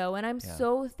that though. And I'm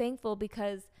so thankful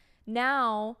because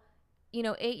now,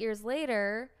 8 years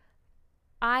later,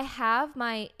 I have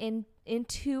my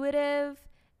intuitive,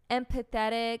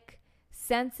 empathetic,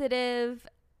 sensitive,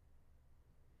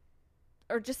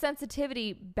 or just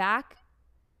sensitivity back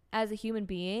as a human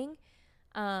being.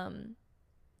 But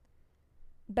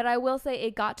I will say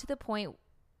it got to the point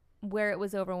where it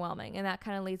was overwhelming. And that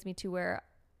kind of leads me to where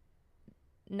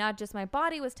not just my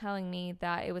body was telling me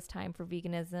that it was time for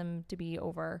veganism to be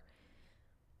over,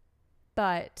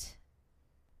 but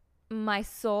my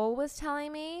soul was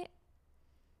telling me,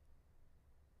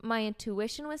 my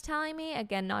intuition was telling me,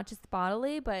 again, not just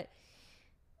bodily, but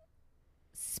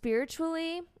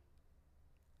spiritually,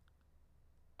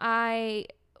 I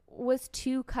was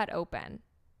too cut open,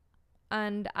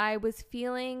 and I was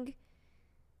feeling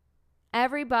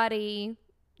everybody's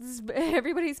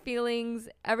feelings,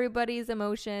 everybody's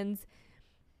emotions.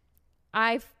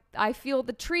 I feel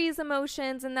the tree's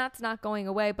emotions, and that's not going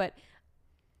away,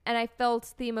 and I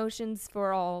felt the emotions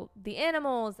for all the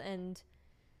animals, and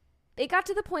it got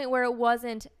to the point where it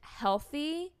wasn't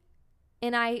healthy,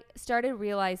 and I started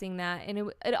realizing that,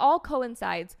 and it all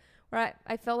coincides, where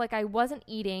I felt like I wasn't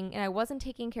eating and I wasn't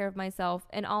taking care of myself,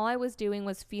 and all I was doing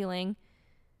was feeling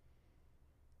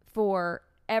for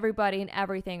everybody and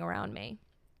everything around me.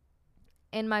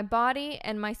 And my body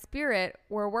and my spirit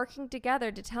were working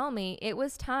together to tell me it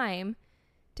was time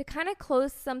to kind of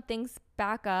close some things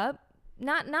back up.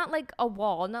 Not like a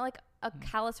wall, not like a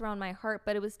callus around my heart,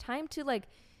 but it was time to like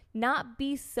not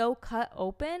be so cut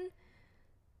open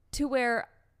to where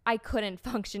I couldn't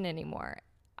function anymore.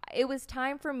 It was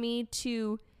time for me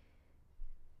to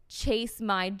chase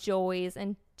my joys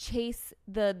and chase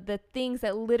the things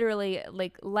that literally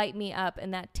like light me up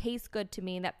and that taste good to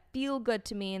me and that feel good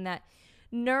to me and that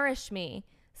nourish me.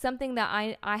 Something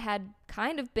that I had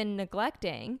kind of been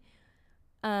neglecting,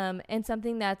 and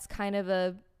something that's kind of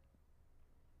a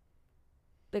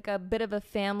bit of a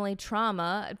family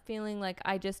trauma, feeling like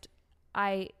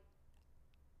I'm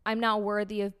not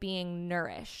worthy of being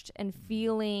nourished and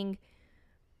feeling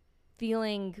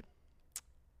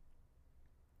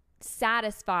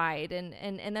satisfied.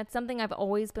 And that's something I've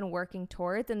always been working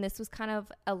towards. And this was kind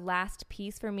of a last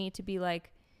piece for me to be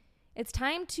like, it's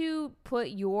time to put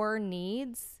your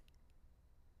needs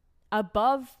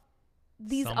above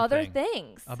these other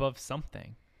things. Above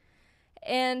something.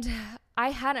 And I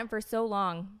hadn't for so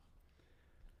long.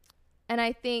 And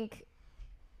I think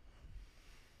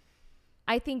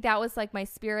that was like my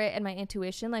spirit and my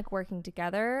intuition like working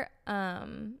together.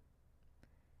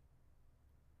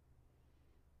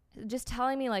 Just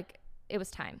telling me like it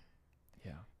was time.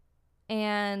 Yeah.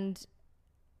 And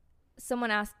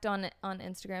someone asked on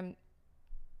Instagram,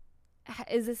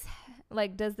 is this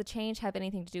like, does the change have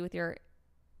anything to do with your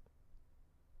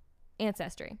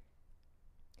ancestry?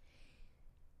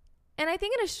 And I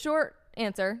think in a short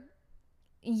answer,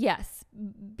 yes,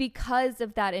 because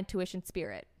of that intuition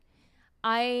spirit.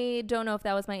 I don't know if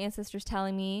that was my ancestors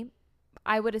telling me.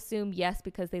 I would assume yes,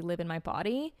 because they live in my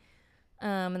body.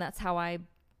 And that's how I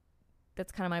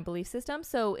that's kind of my belief system.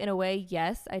 So in a way,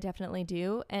 yes, I definitely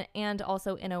do. And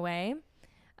also in a way,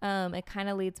 it kind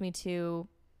of leads me to,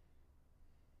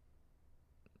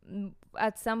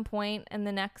 at some point in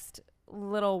the next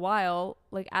little while,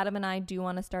 like Adam and I do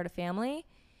want to start a family,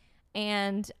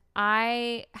 and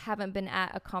I haven't been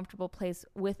at a comfortable place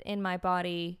within my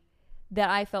body that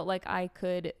I felt like I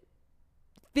could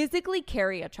physically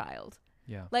carry a child.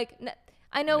 Yeah. Like,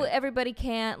 I know everybody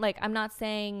can't, like, I'm not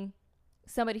saying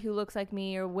somebody who looks like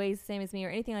me or weighs the same as me or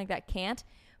anything like that can't,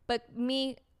 but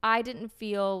me, I didn't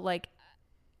feel like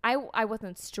I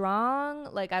wasn't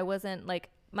strong. Like, I wasn't like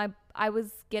I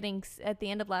was getting, at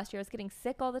the end of last year, I was getting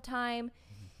sick all the time.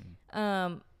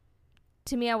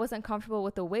 To me, I wasn't comfortable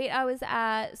with the weight I was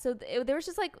at. So there was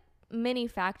just like many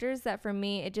factors that for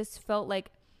me, it just felt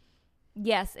like,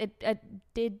 yes, it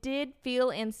did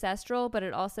feel ancestral, but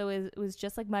it also it was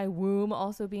just like my womb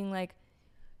also being like,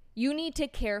 you need to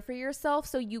care for yourself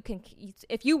so you can,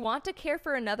 if you want to care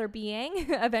for another being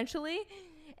eventually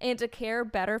and to care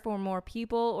better for more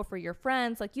people or for your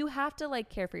friends, like you have to like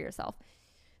care for yourself.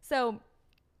 So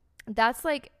that's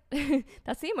like,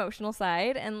 that's the emotional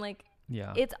side. And like,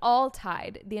 yeah, it's all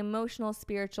tied. The emotional,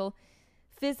 spiritual,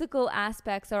 physical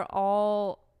aspects are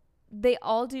all, they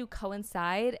all do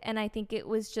coincide. And I think it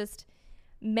was just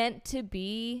meant to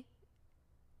be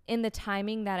in the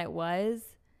timing that it was.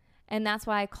 And that's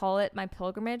why I call it my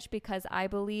pilgrimage, because I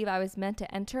believe I was meant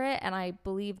to enter it, and I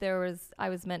believe I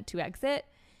was meant to exit.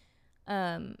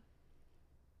 And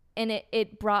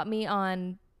it brought me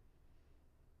on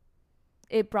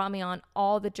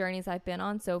all the journeys I've been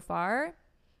on so far.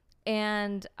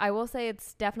 And I will say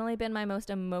it's definitely been my most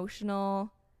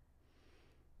emotional.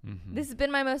 This has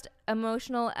been my most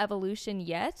emotional evolution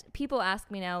yet. People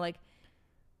ask me now, like,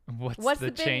 what's the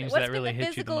change that really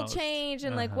hit you the most? Physical change,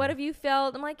 and like, what have you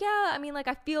felt? I'm like, yeah, I mean, like,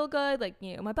 I feel good. Like,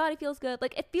 you know, my body feels good.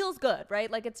 Like, it feels good,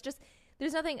 right? Like, it's just,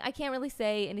 there's nothing, I can't really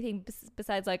say anything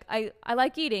besides like, I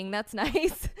like eating. That's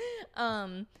nice.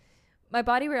 My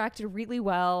body reacted really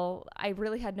well. I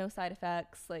really had no side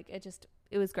effects. Like,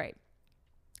 it was great.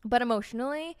 But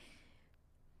emotionally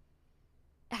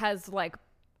has like,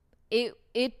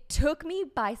 it took me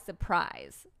by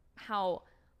surprise how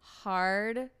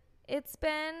hard it's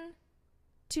been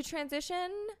to transition,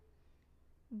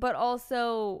 but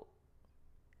also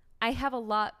I have a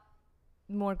lot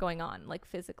more going on, like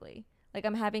physically. Like,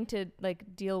 I'm having to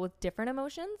like deal with different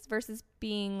emotions versus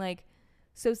being like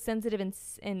so sensitive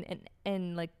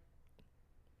and like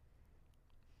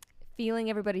feeling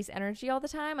everybody's energy all the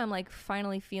time. I'm like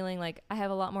finally feeling like I have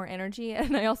a lot more energy,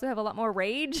 and I also have a lot more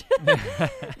rage than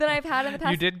I've had in the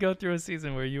past. You did go through a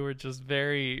season where you were just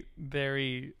very,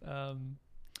 very,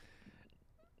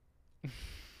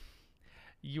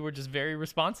 you were just very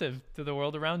responsive to the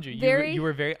world around you. You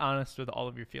were very honest with all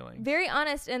of your feelings. Very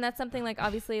honest. And that's something like,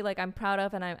 obviously, like I'm proud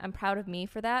of, and I'm proud of me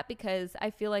for that, because I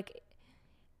feel like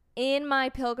in my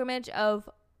pilgrimage of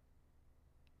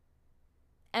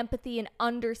empathy and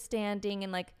understanding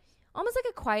and like almost like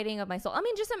a quieting of my soul. I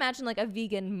mean, just imagine like a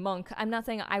vegan monk. I'm not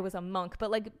saying I was a monk,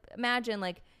 but like imagine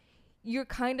like you're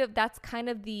kind of, that's kind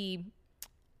of the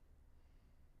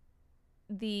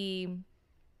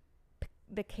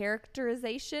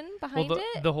characterization behind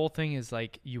it. The whole thing is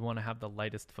like you want to have the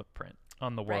lightest footprint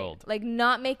on the world. Like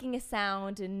not making a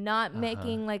sound and not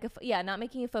making like not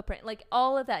making a footprint, like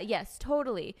all of that. Yes,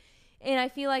 totally. And I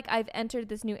feel like I've entered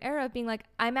this new era of being like,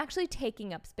 I'm actually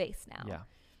taking up space now. Yeah.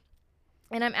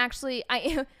 And I'm actually,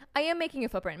 I am making a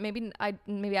footprint. Maybe I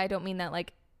don't mean that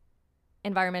like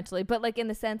environmentally, but like in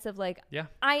the sense of like, yeah,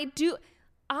 I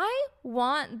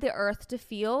want the earth to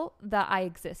feel that I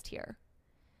exist here.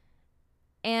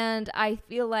 And I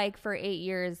feel like for 8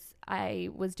 years, I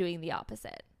was doing the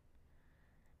opposite.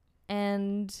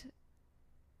 And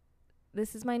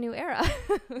this is my new era.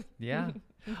 Yeah.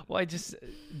 Well, I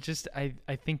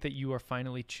think that you are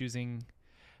finally choosing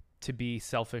to be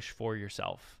selfish for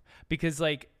yourself, because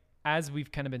like, as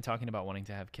we've kind of been talking about wanting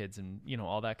to have kids and, you know,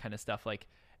 all that kind of stuff, like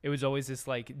it was always this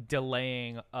like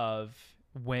delaying of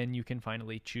when you can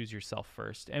finally choose yourself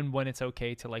first, and when it's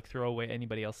okay to like throw away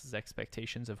anybody else's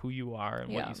expectations of who you are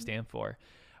and what you stand for,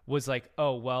 was like,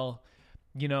 oh, well,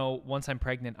 you know, once I'm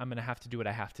pregnant, I'm going to have to do what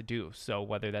I have to do. So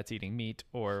whether that's eating meat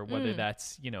or whether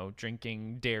that's, you know,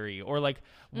 drinking dairy or like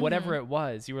whatever it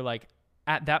was, you were like,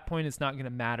 at that point, it's not going to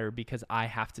matter because I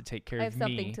have to take care of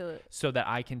me so that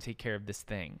I can take care of this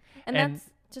thing. And that's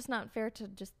just not fair to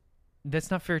just. That's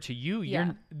not fair to you.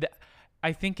 Yeah.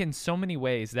 I think in so many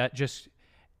ways that just,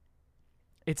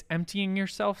 it's emptying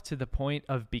yourself to the point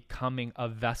of becoming a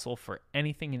vessel for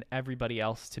anything and everybody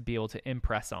else to be able to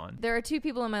impress on. There are 2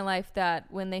 people in my life that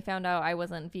when they found out I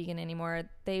wasn't vegan anymore,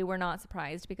 they were not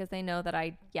surprised because they know that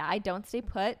I don't stay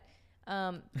put.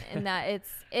 And that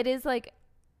it is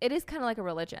kind of like a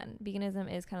religion. Veganism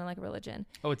is kind of like a religion.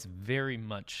 Oh, it's very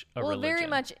much a religion. Well, very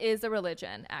much is a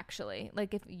religion, actually.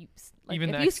 Like if you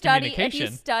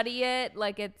study it,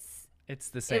 like it's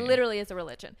the same. It literally is a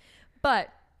religion. But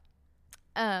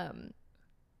and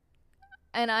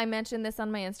I mentioned this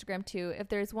on my Instagram too. If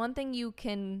there's one thing you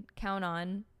can count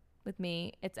on with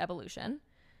me, it's evolution.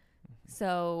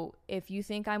 So if you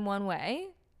think I'm one way,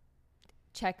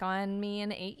 check on me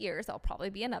in 8 years. I'll probably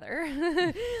be another.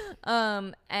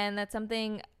 And that's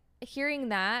something, hearing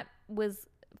that was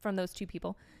from those 2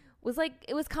 people was like,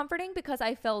 it was comforting because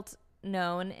I felt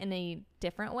known in a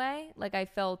different way. Like I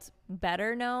felt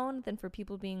better known than for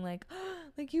people being like, oh,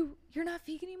 like you're not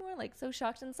vegan anymore. Like so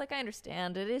shocked. And it's like, I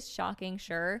understand it is shocking.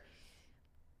 Sure.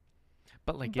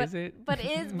 But is it? But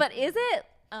is it?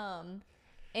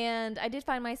 And I did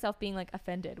find myself being like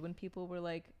offended when people were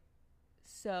like,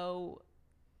 so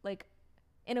like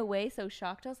in a way so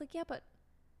shocked. I was like, yeah, but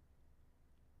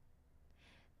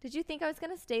did you think I was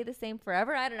going to stay the same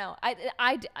forever? I don't know.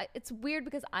 I it's weird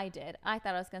because I thought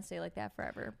I was going to stay like that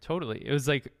forever. Totally. It was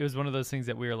one of those things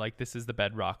that we were like, this is the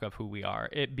bedrock of who we are.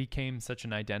 It became such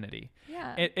an identity.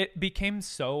 Yeah. It became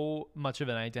so much of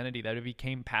an identity that it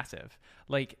became passive.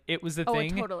 Like it was the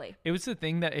thing. Totally. It was the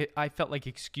thing that I felt like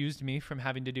excused me from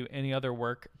having to do any other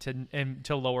work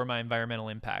to lower my environmental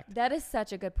impact. That is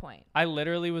such a good point. I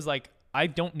literally was like, I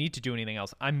don't need to do anything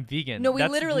else. I'm vegan. No, we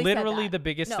That's literally said that. the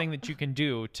biggest thing that you can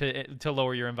do to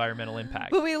lower your environmental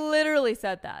impact. But we literally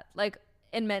said that, like,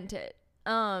 and meant it.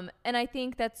 And I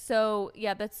think that's so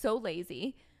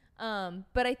lazy.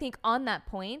 But I think on that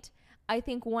point, I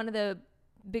think one of the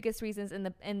biggest reasons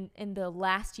in the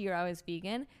last year I was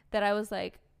vegan that I was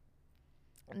like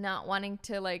not wanting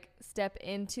to like step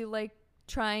into like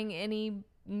trying any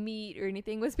meat or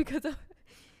anything was because of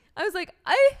I was like,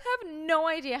 I have no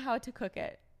idea how to cook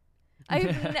it.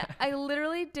 I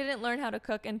literally didn't learn how to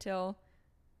cook until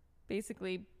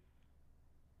basically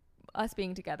us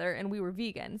being together and we were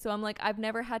vegan. So I'm like, I've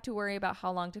never had to worry about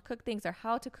how long to cook things or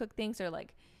how to cook things or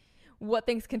like what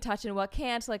things can touch and what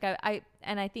can't. Like I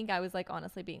think I was like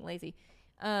honestly being lazy.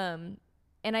 And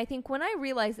I think when I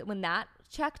realized that when that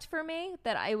checked for me,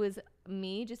 that I was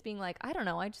me just being like, I don't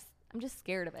know. I'm just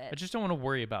scared of it. I just don't want to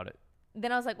worry about it.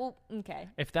 Then I was like, well, okay.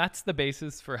 If that's the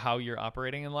basis for how you're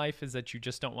operating in life is that you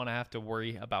just don't want to have to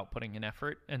worry about putting in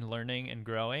effort and learning and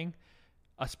growing,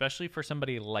 especially for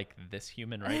somebody like this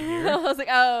human right here. I was like,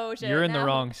 oh, shit. You're in the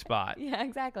wrong spot. Yeah,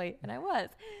 exactly. And I was.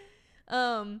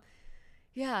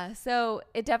 Yeah, so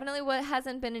it definitely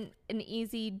hasn't been an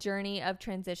easy journey of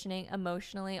transitioning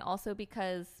emotionally, also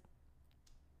because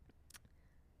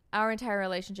our entire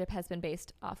relationship has been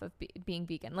based off of being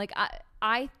vegan. Like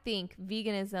I think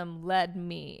veganism led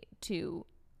me to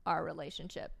our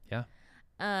relationship. Yeah.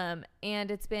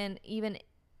 And it's been even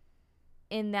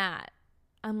in that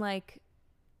I'm like,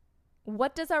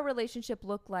 what does our relationship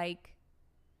look like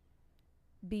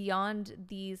beyond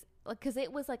these? Like, cause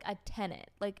it was like a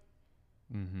tenet, like,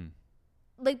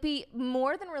 like be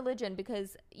more than religion,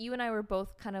 because you and I were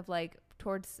both kind of like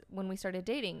towards when we started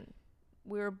dating,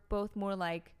 we were both more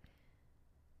like,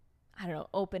 I don't know,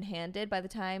 open-handed by the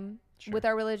time with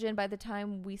our religion by the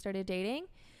time we started dating.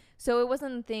 So it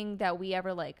wasn't a thing that we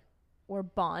ever like were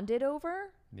bonded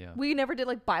over. Yeah. We never did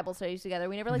like Bible studies together.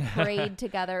 We never like prayed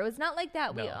together. It was not like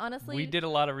that. No. We did a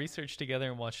lot of research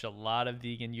together and watched a lot of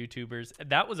vegan YouTubers.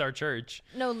 That was our church.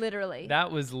 No, literally.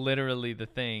 That was literally the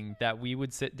thing, that we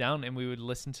would sit down and we would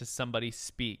listen to somebody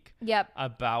speak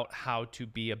about how to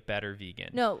be a better vegan.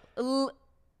 No,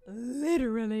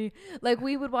 literally, like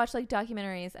we would watch like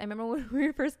documentaries. I remember when we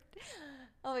were first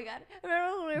oh my god, I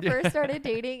remember when we first started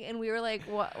dating and we were like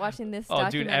watching this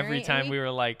documentary. Dude, every time we were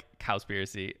like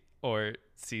Cowspiracy or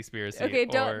Seaspiracy. Okay,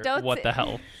 don't what say, the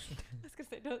hell. I was gonna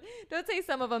say don't say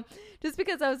some of them, just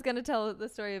because I was gonna tell the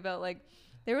story about like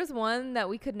there was one that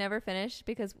we could never finish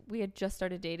because we had just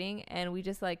started dating and we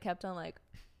just like kept on like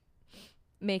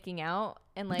making out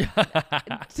and like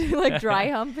like dry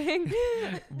humping.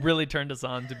 Really turned us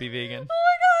on to be vegan. Oh my god,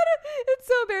 it's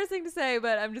so embarrassing to say,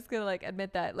 but I'm just gonna like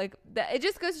admit that like that it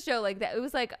just goes to show like that it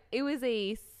was like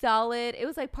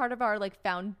part of our like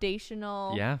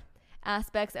foundational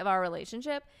aspects of our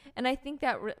relationship. And I think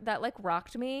that like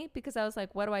rocked me, because I was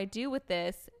like, what do I do with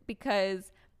this?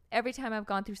 Because every time I've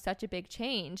gone through such a big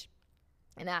change,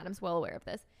 and Adam's well aware of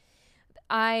this,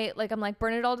 I'm like,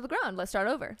 burn it all to the ground. Let's start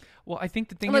over. Well, I think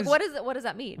the thing like, is, what does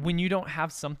that mean? When you don't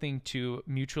have something to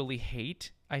mutually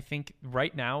hate, I think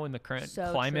right now in the current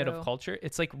climate of culture,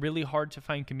 it's like really hard to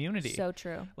find community. So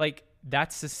true. Like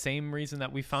that's the same reason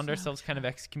that we found ourselves kind of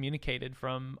excommunicated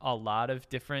from a lot of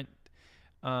different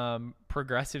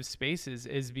progressive spaces,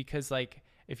 is because like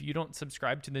if you don't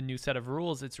subscribe to the new set of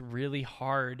rules, it's really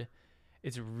hard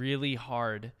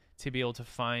to be able to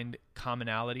find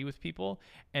commonality with people.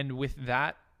 And with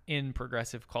that, in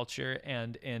progressive culture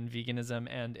and in veganism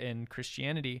and in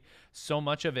Christianity, so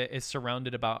much of it is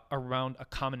surrounded around a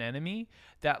common enemy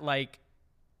that like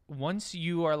once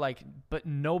you are like, but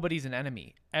nobody's an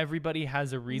enemy, everybody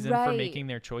has a reason for making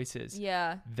their choices.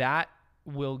 Yeah. That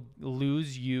will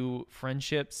lose you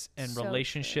friendships and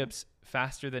relationships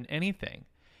faster than anything.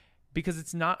 Because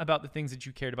it's not about the things that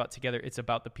you cared about together. It's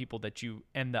about the people that you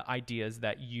and the ideas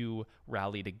that you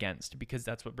rallied against, because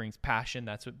that's what brings passion.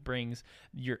 That's what brings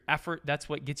your effort. That's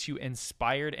what gets you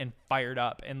inspired and fired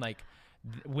up. And like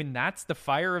when that's the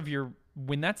fire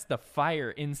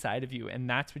inside of you, and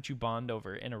that's what you bond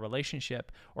over in a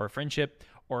relationship or a friendship,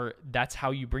 or that's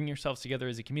how you bring yourselves together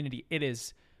as a community, it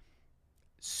is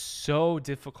so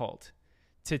difficult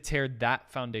to tear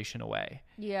that foundation away.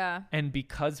 Yeah. And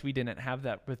because we didn't have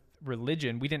that with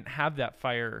religion, we didn't have that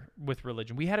fire with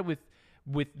religion. We had it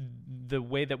with the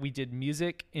way that we did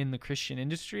music in the Christian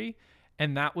industry,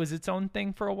 and that was its own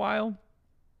thing for a while.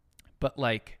 But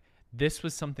like this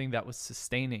was something that was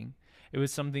sustaining. It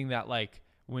was something that like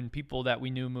when people that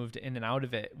we knew moved in and out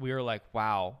of it, we were like,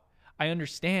 wow, I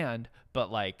understand,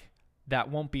 but like that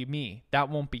won't be me. That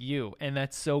won't be you. And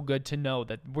that's so good to know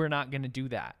that we're not going to do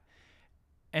that.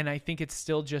 And I think it's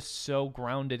still just so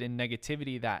grounded in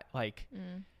negativity that like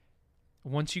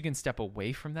once you can step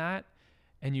away from that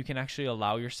and you can actually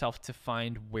allow yourself to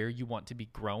find where you want to be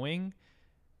growing,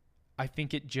 I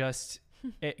think it gives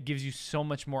you so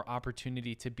much more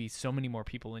opportunity to be so many more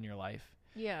people in your life.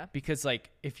 Yeah. Because like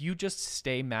if you just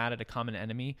stay mad at a common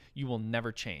enemy, you will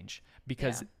never change,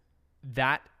 because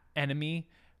that enemy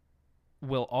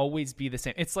will always be the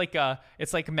same. It's like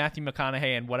Matthew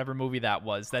McConaughey in whatever movie that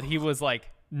was, that he was like,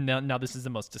 no, this is the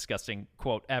most disgusting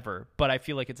quote ever, but I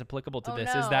feel like it's applicable to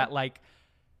this. Is that like,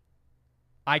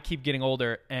 I keep getting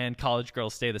older and college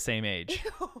girls stay the same age.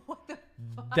 What the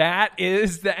fuck? That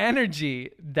is the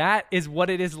energy. That is what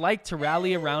it is like to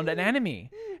rally around an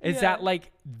enemy. Is that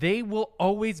like, they will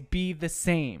always be the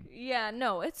same. Yeah,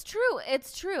 no, it's true.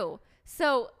 It's true.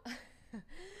 So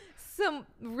some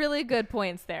really good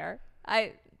points there.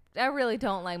 I really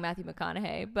don't like Matthew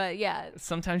McConaughey, but yeah.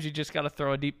 Sometimes you just got to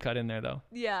throw a deep cut in there though.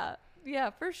 Yeah. Yeah,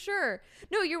 for sure.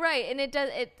 No, you're right. And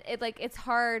it's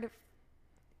hard.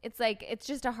 It's like, it's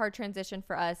just a hard transition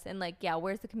for us. And like, yeah,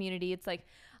 where's the community? It's like,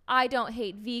 I don't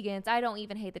hate vegans. I don't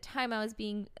even hate the time I was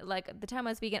vegan.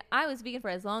 I was vegan for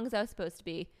as long as I was supposed to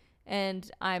be. And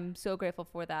I'm so grateful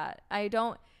for that. I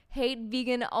don't hate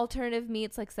vegan alternative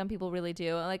meats like some people really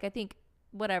do. Like, I think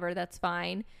whatever, that's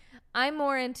fine. I'm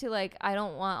more into like, I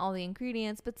don't want all the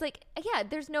ingredients, but it's like, yeah,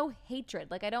 there's no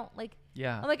hatred. Like I don't like,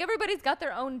 I'm like, everybody's got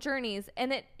their own journeys,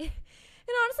 and it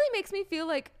honestly makes me feel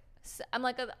like I'm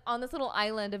like on this little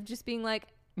island of just being like,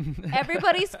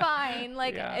 everybody's fine.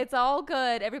 Like it's all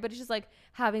good. Everybody's just like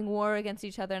having war against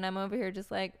each other. And I'm over here just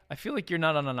like, I feel like you're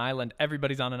not on an island.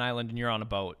 Everybody's on an island and you're on a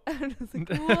boat. I'm just like,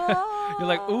 whoa. You're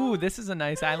like, ooh, this is a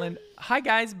nice island. Hi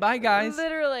guys. Bye guys.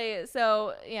 Literally.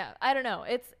 So yeah, I don't know.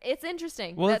 It's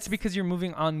interesting. Well, it's because you're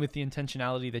moving on with the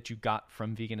intentionality that you got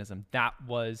from veganism. That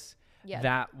was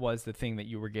the thing that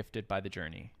you were gifted by the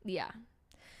journey. Yeah.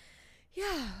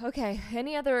 Yeah. Okay.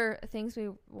 Any other things we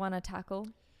want to tackle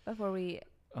before we?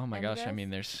 Oh my gosh. I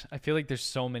mean, I feel like there's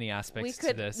so many aspects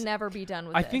to this. We could never be done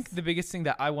with this. I think the biggest thing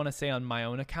that I want to say on my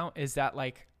own account is that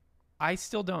like, I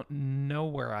still don't know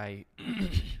where I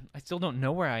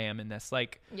am in this.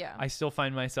 Like, I still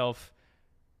find myself,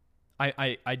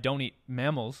 I don't eat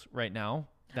mammals right now.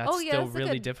 That's still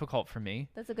really difficult for me.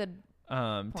 That's a good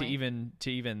point.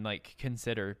 to even like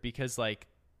consider, because like,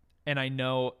 and I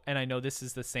know this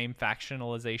is the same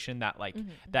factionalization that like,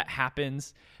 that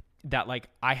happens, that like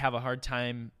I have a hard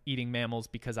time eating mammals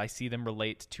because I see them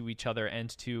relate to each other and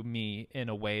to me in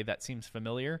a way that seems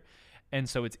familiar. And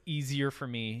so it's easier for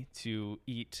me to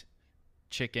eat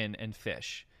chicken and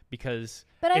fish because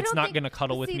it's not going to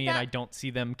cuddle with me, and I don't see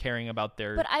them caring about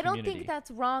their community. I don't think that's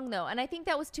wrong though. And I think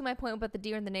that was to my point about the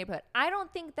deer in the neighborhood. I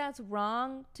don't think that's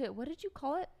wrong to, what did you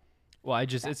call it? Well,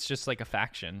 it's just like a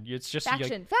faction. It's just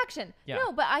faction. Yeah.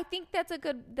 No, but I think that's a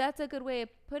good way of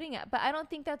putting it. But I don't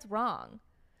think that's wrong.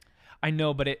 I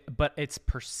know, but it's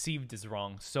perceived as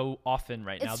wrong so often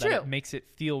right now that it makes it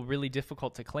feel really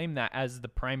difficult to claim that as the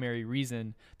primary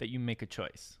reason that you make a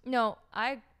choice. No,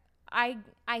 I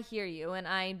hear you,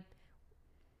 and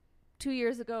 2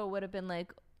 years ago would have been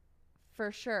like,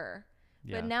 for sure.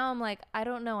 Yeah. But now I'm like, I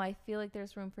don't know. I feel like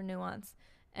there's room for nuance,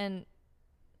 and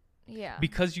yeah,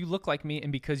 because you look like me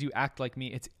and because you act like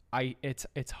me,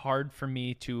 it's hard for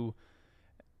me to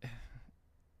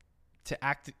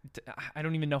act. I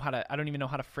don't even know how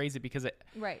to phrase it because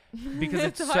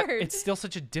it's hard. It's still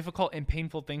such a difficult and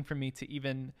painful thing for me to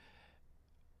even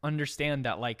understand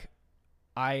that, like,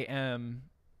 I am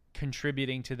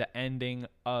contributing to the ending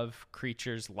of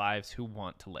creatures' lives who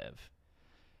want to live.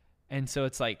 And so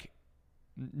it's like,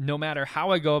 no matter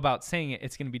how I go about saying it,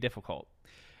 it's going to be difficult.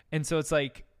 And so it's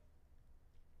like,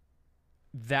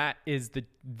 that's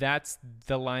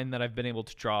the line that I've been able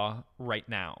to draw right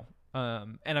now.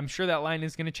 And I'm sure that line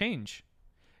is going to change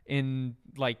in,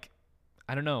 like,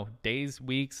 I don't know, days,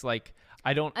 weeks. Like,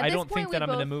 I don't think that I'm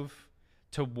going to move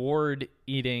toward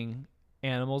eating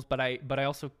animals, but I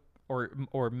also,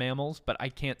 or mammals, but I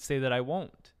can't say that I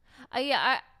won't.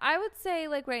 Yeah, I would say,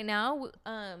 like, right now,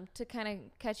 to kind of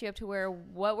catch you up to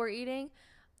what we're eating,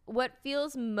 what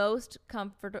feels most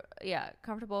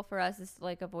comfortable for us is,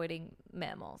 like, avoiding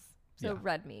mammals. So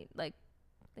red meat, like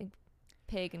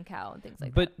pig and cow and things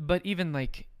like that. But even,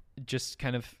 like, just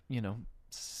kind of,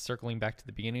 circling back to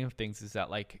the beginning of things, is that,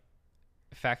 like,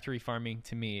 factory farming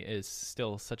to me is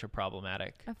still such a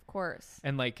problematic. Of course.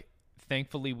 And, like,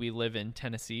 thankfully we live in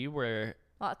Tennessee where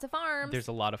lots of farms. There's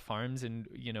a lot of farms, and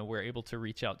we're able to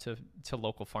reach out to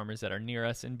local farmers that are near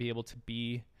us and be able to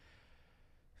be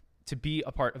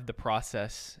a part of the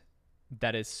process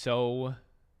that is so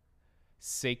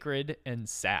sacred and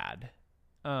sad.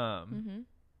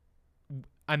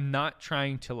 I'm not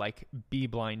trying to, like, be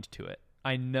blind to it.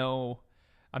 I know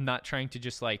I'm not trying to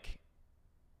just, like,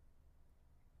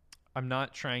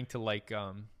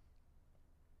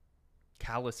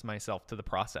 callous myself to the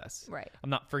process. Right. I'm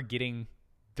not forgetting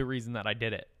the reason that I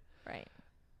did it. Right.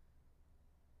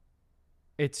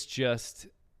 It's just,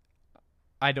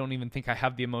 I don't even think I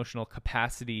have the emotional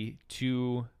capacity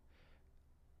to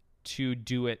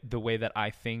do it the way that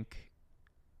I think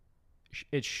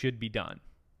it should be done.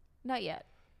 Not yet.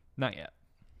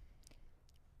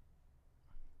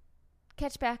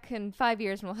 Catch back in 5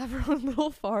 years and we'll have our own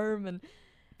little farm, and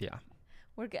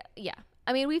we're good. Yeah.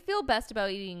 I mean, we feel best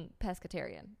about eating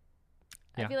pescatarian.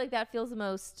 I feel like that feels the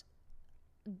most,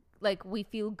 like, we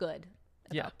feel good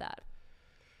about that.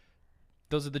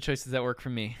 Those are the choices that work for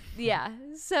me. Yeah.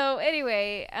 So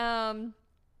anyway,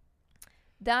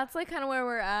 that's, like, kind of where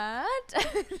we're at.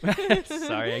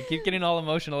 Sorry, I keep getting all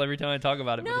emotional every time I talk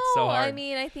about it, but it's so hard. I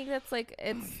mean, I think that's, like,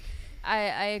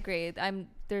 I agree.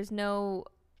 There's no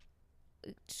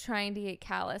trying to get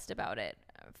calloused about it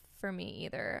for me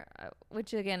either,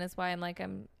 which again is why I'm like, I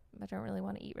don't really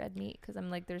want to eat red meat, because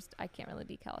I'm like, I can't really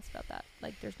be callous about that.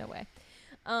 Like, there's no way.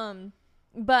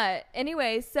 But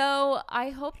anyway, so I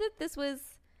hope that this was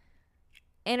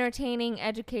entertaining,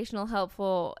 educational,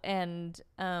 helpful, and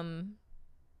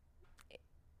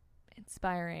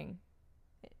inspiring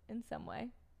in some way.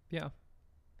 Yeah.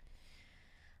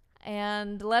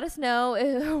 And let us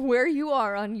know where you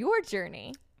are on your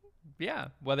journey. Yeah,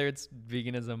 whether it's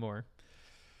veganism or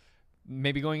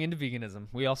maybe going into veganism.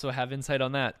 We also have insight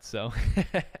on that, so.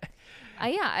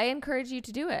 I encourage you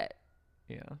to do it.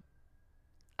 Yeah.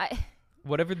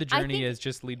 Whatever the journey is,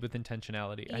 just lead with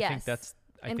intentionality. Yes,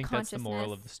 I think that's the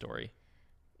moral of the story.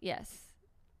 Yes.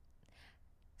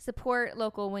 Support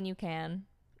local when you can.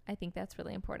 I think that's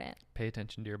really important. Pay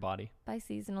attention to your body. Buy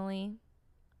seasonally.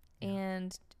 Yeah.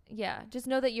 And just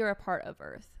know that you're a part of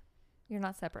Earth. You're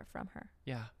not separate from her.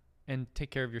 Yeah. And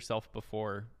take care of yourself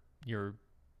before you're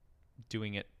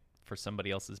doing it for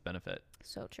somebody else's benefit.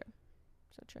 So true.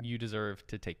 So true. You deserve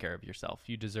to take care of yourself.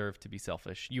 You deserve to be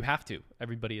selfish. You have to.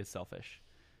 Everybody is selfish.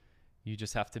 You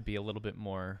just have to be a little bit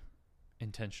more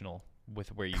intentional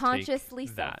with where you consciously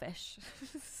take that. Selfish.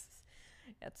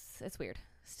 It's weird.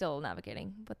 Still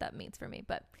navigating what that means for me.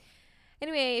 But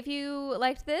anyway, if you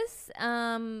liked this,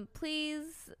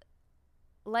 please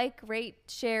like, rate,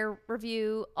 share,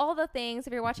 review, all the things.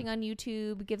 If you're watching on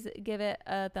YouTube, give it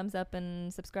a thumbs up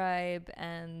and subscribe,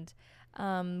 and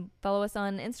follow us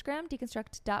on Instagram,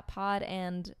 deconstruct.pod,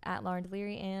 and at Lauren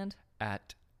Deliri, and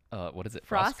at what is it,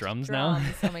 Frost Drums now?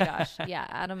 Oh my gosh. Yeah,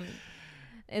 Adam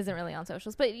isn't really on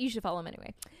socials, but you should follow him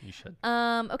anyway. You should.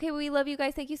 Okay, we love you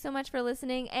guys. Thank you so much for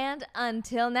listening, and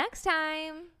until next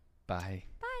time. Bye.